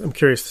ways. I'm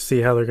curious to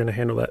see how they're going to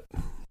handle that.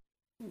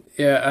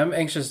 Yeah, I'm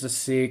anxious to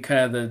see kind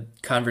of the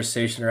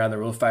conversation around the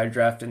Rule 5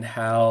 draft and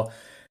how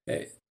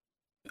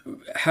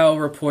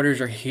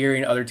reporters are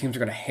hearing other teams are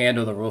going to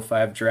handle the Rule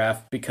 5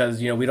 draft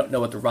because, we don't know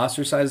what the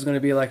roster size is going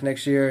to be like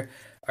next year.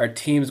 Are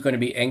teams going to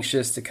be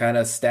anxious to kind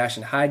of stash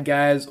and hide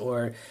guys,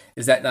 or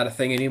is that not a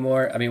thing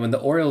anymore? I mean, when the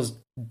Orioles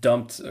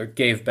dumped or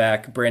gave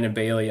back Brandon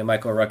Bailey and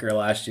Michael Rucker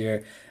last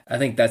year, I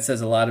think that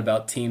says a lot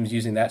about teams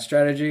using that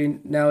strategy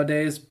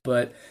nowadays.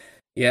 But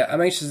yeah,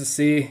 I'm anxious to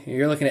see.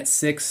 You're looking at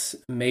 6,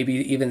 maybe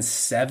even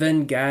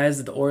 7 guys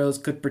that the Orioles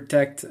could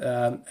protect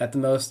at the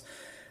most.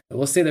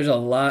 We'll see. There's a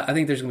lot. I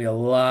think there's going to be a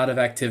lot of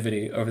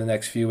activity over the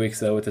next few weeks,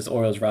 though, with this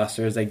Orioles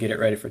roster as they get it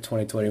ready for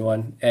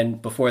 2021. And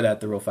before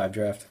that, the Rule 5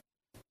 draft.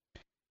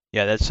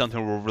 Yeah, that's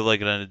something we're really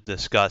going to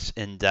discuss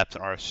in depth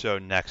on our show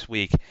next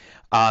week.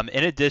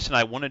 In addition,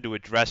 I wanted to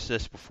address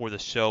this before the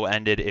show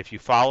ended. If you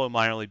follow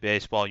minor league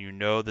baseball, you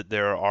know that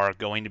there are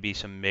going to be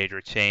some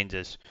major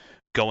changes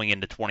going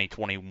into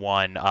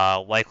 2021.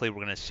 Likely we're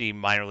going to see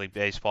minor league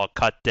baseball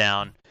cut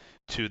down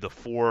to the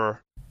 4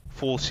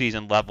 full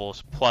season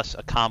levels plus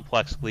a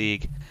complex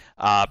league,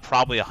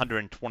 probably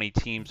 120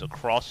 teams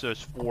across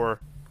those 4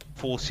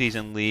 full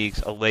season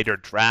leagues, a later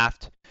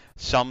draft.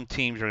 Some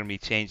teams are going to be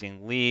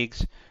changing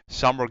leagues.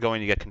 Some are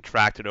going to get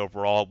contracted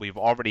overall. We've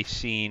already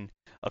seen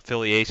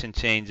affiliation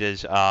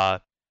changes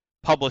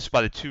published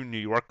by the 2 New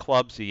York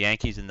clubs, the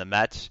Yankees and the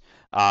Mets.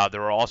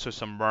 There are also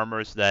some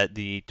murmurs that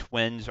the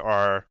Twins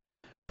are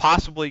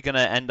possibly going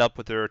to end up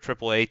with their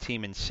AAA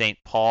team in St.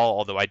 Paul,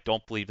 although I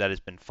don't believe that has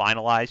been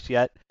finalized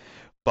yet.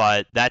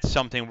 But that's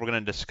something we're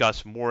going to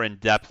discuss more in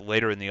depth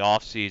later in the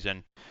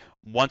offseason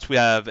once we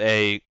have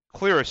a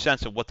clearer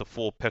sense of what the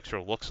full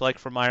picture looks like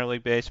for minor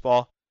league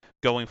baseball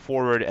going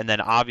forward, and then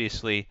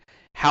obviously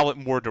how it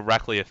more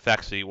directly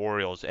affects the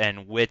Orioles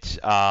and which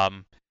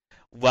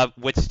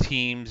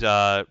teams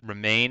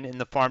remain in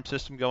the farm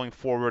system going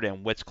forward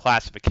and which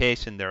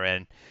classification they're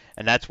in.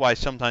 And that's why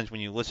sometimes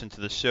when you listen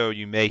to the show,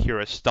 you may hear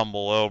us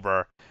stumble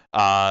over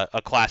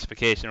a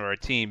classification or a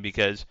team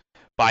because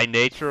by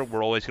nature,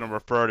 we're always going to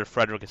refer to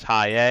Frederick as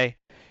high A,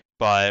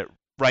 but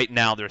right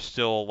now there's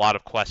still a lot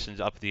of questions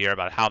up in the air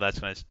about how that's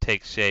going to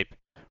take shape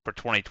for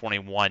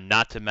 2021,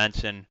 not to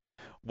mention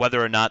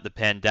whether or not the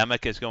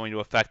pandemic is going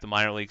to affect the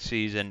minor league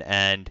season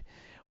and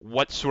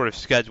what sort of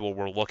schedule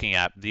we're looking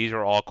at. These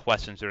are all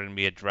questions that are going to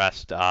be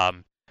addressed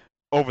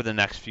over the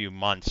next few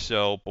months.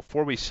 So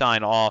before we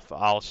sign off,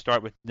 I'll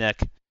start with Nick.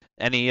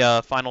 Any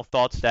final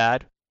thoughts to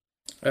add?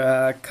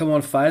 Come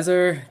on,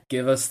 Pfizer,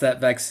 give us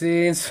that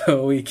vaccine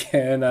so we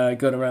can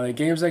go to minor league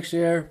games next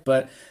year.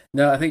 But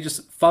no, I think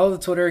just follow the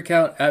Twitter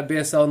account at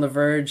BSL on the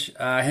Verge.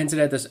 I hinted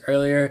at this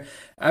earlier.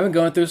 I've been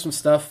going through some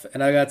stuff,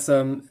 and I got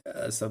some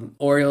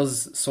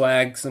Orioles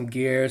swag, some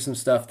gear, some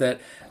stuff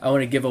that I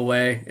want to give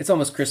away. It's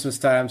almost Christmas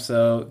time,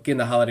 so get in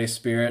the holiday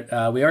spirit.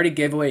 We already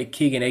gave away a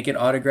Keegan Aiken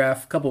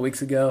autograph a couple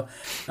weeks ago,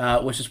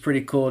 which is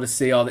pretty cool to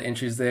see all the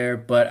entries there.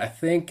 But I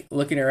think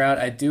looking around,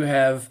 I do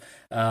have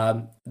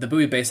the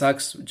Bowie Bay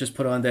Sox just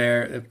put on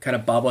their kind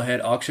of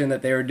bobblehead auction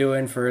that they were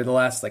doing for the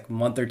last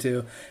month or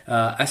two.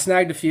 I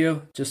snagged a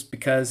few just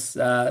because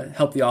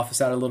helped the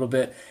office out a little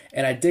bit,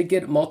 and I did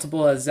get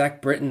multiple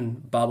Zach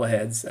Britton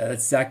bobbleheads.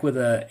 That's Zach with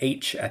a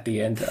H at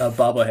the end of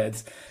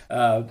bobbleheads.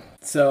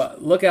 So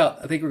look out!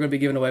 I think we're going to be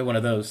giving away one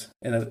of those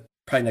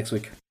probably next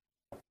week.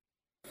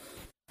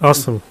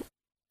 Awesome.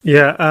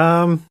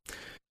 Yeah.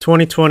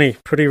 2020,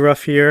 pretty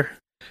rough year.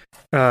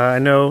 I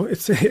know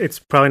it's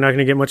probably not going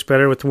to get much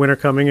better with the winter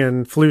coming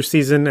and flu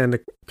season, and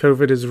the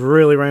COVID is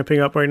really ramping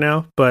up right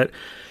now. But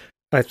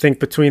I think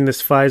between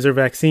this Pfizer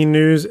vaccine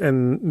news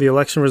and the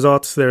election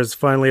results, there's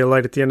finally a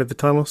light at the end of the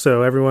tunnel.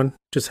 So everyone,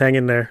 just hang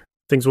in there.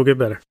 Things will get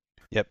better.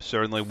 Yep,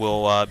 certainly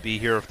we'll be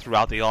here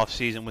throughout the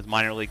offseason with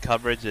minor league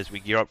coverage as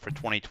we gear up for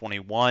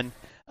 2021.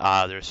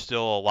 There's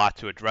still a lot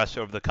to address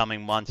over the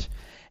coming months.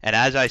 And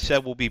as I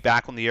said, we'll be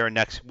back on the air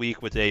next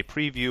week with a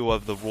preview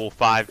of the Rule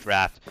 5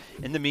 draft.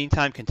 In the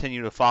meantime,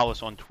 continue to follow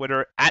us on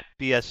Twitter at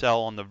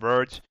BSL on the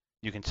Verge.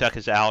 You can check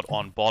us out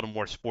on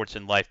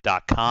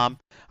BaltimoreSportsAndLife.com.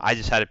 I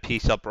just had a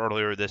piece up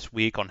earlier this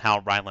week on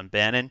how Rylan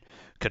Bannon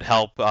could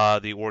help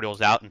the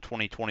Orioles out in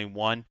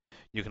 2021.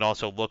 You can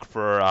also look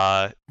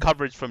for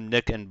coverage from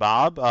Nick and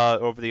Bob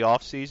over the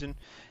offseason.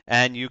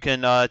 And you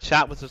can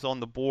chat with us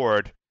on the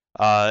board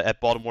at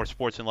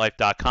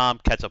BaltimoreSportsAndLife.com.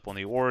 Catch up on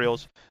the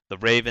Orioles, the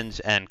Ravens,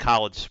 and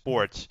college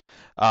sports.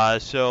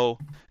 So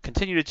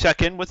continue to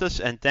check in with us,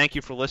 and thank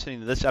you for listening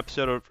to this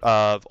episode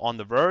of On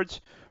the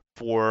Verge.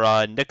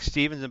 For Nick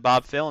Stevens and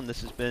Bob Phelan,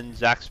 this has been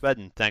Zach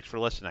Spedden. Thanks for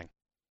listening.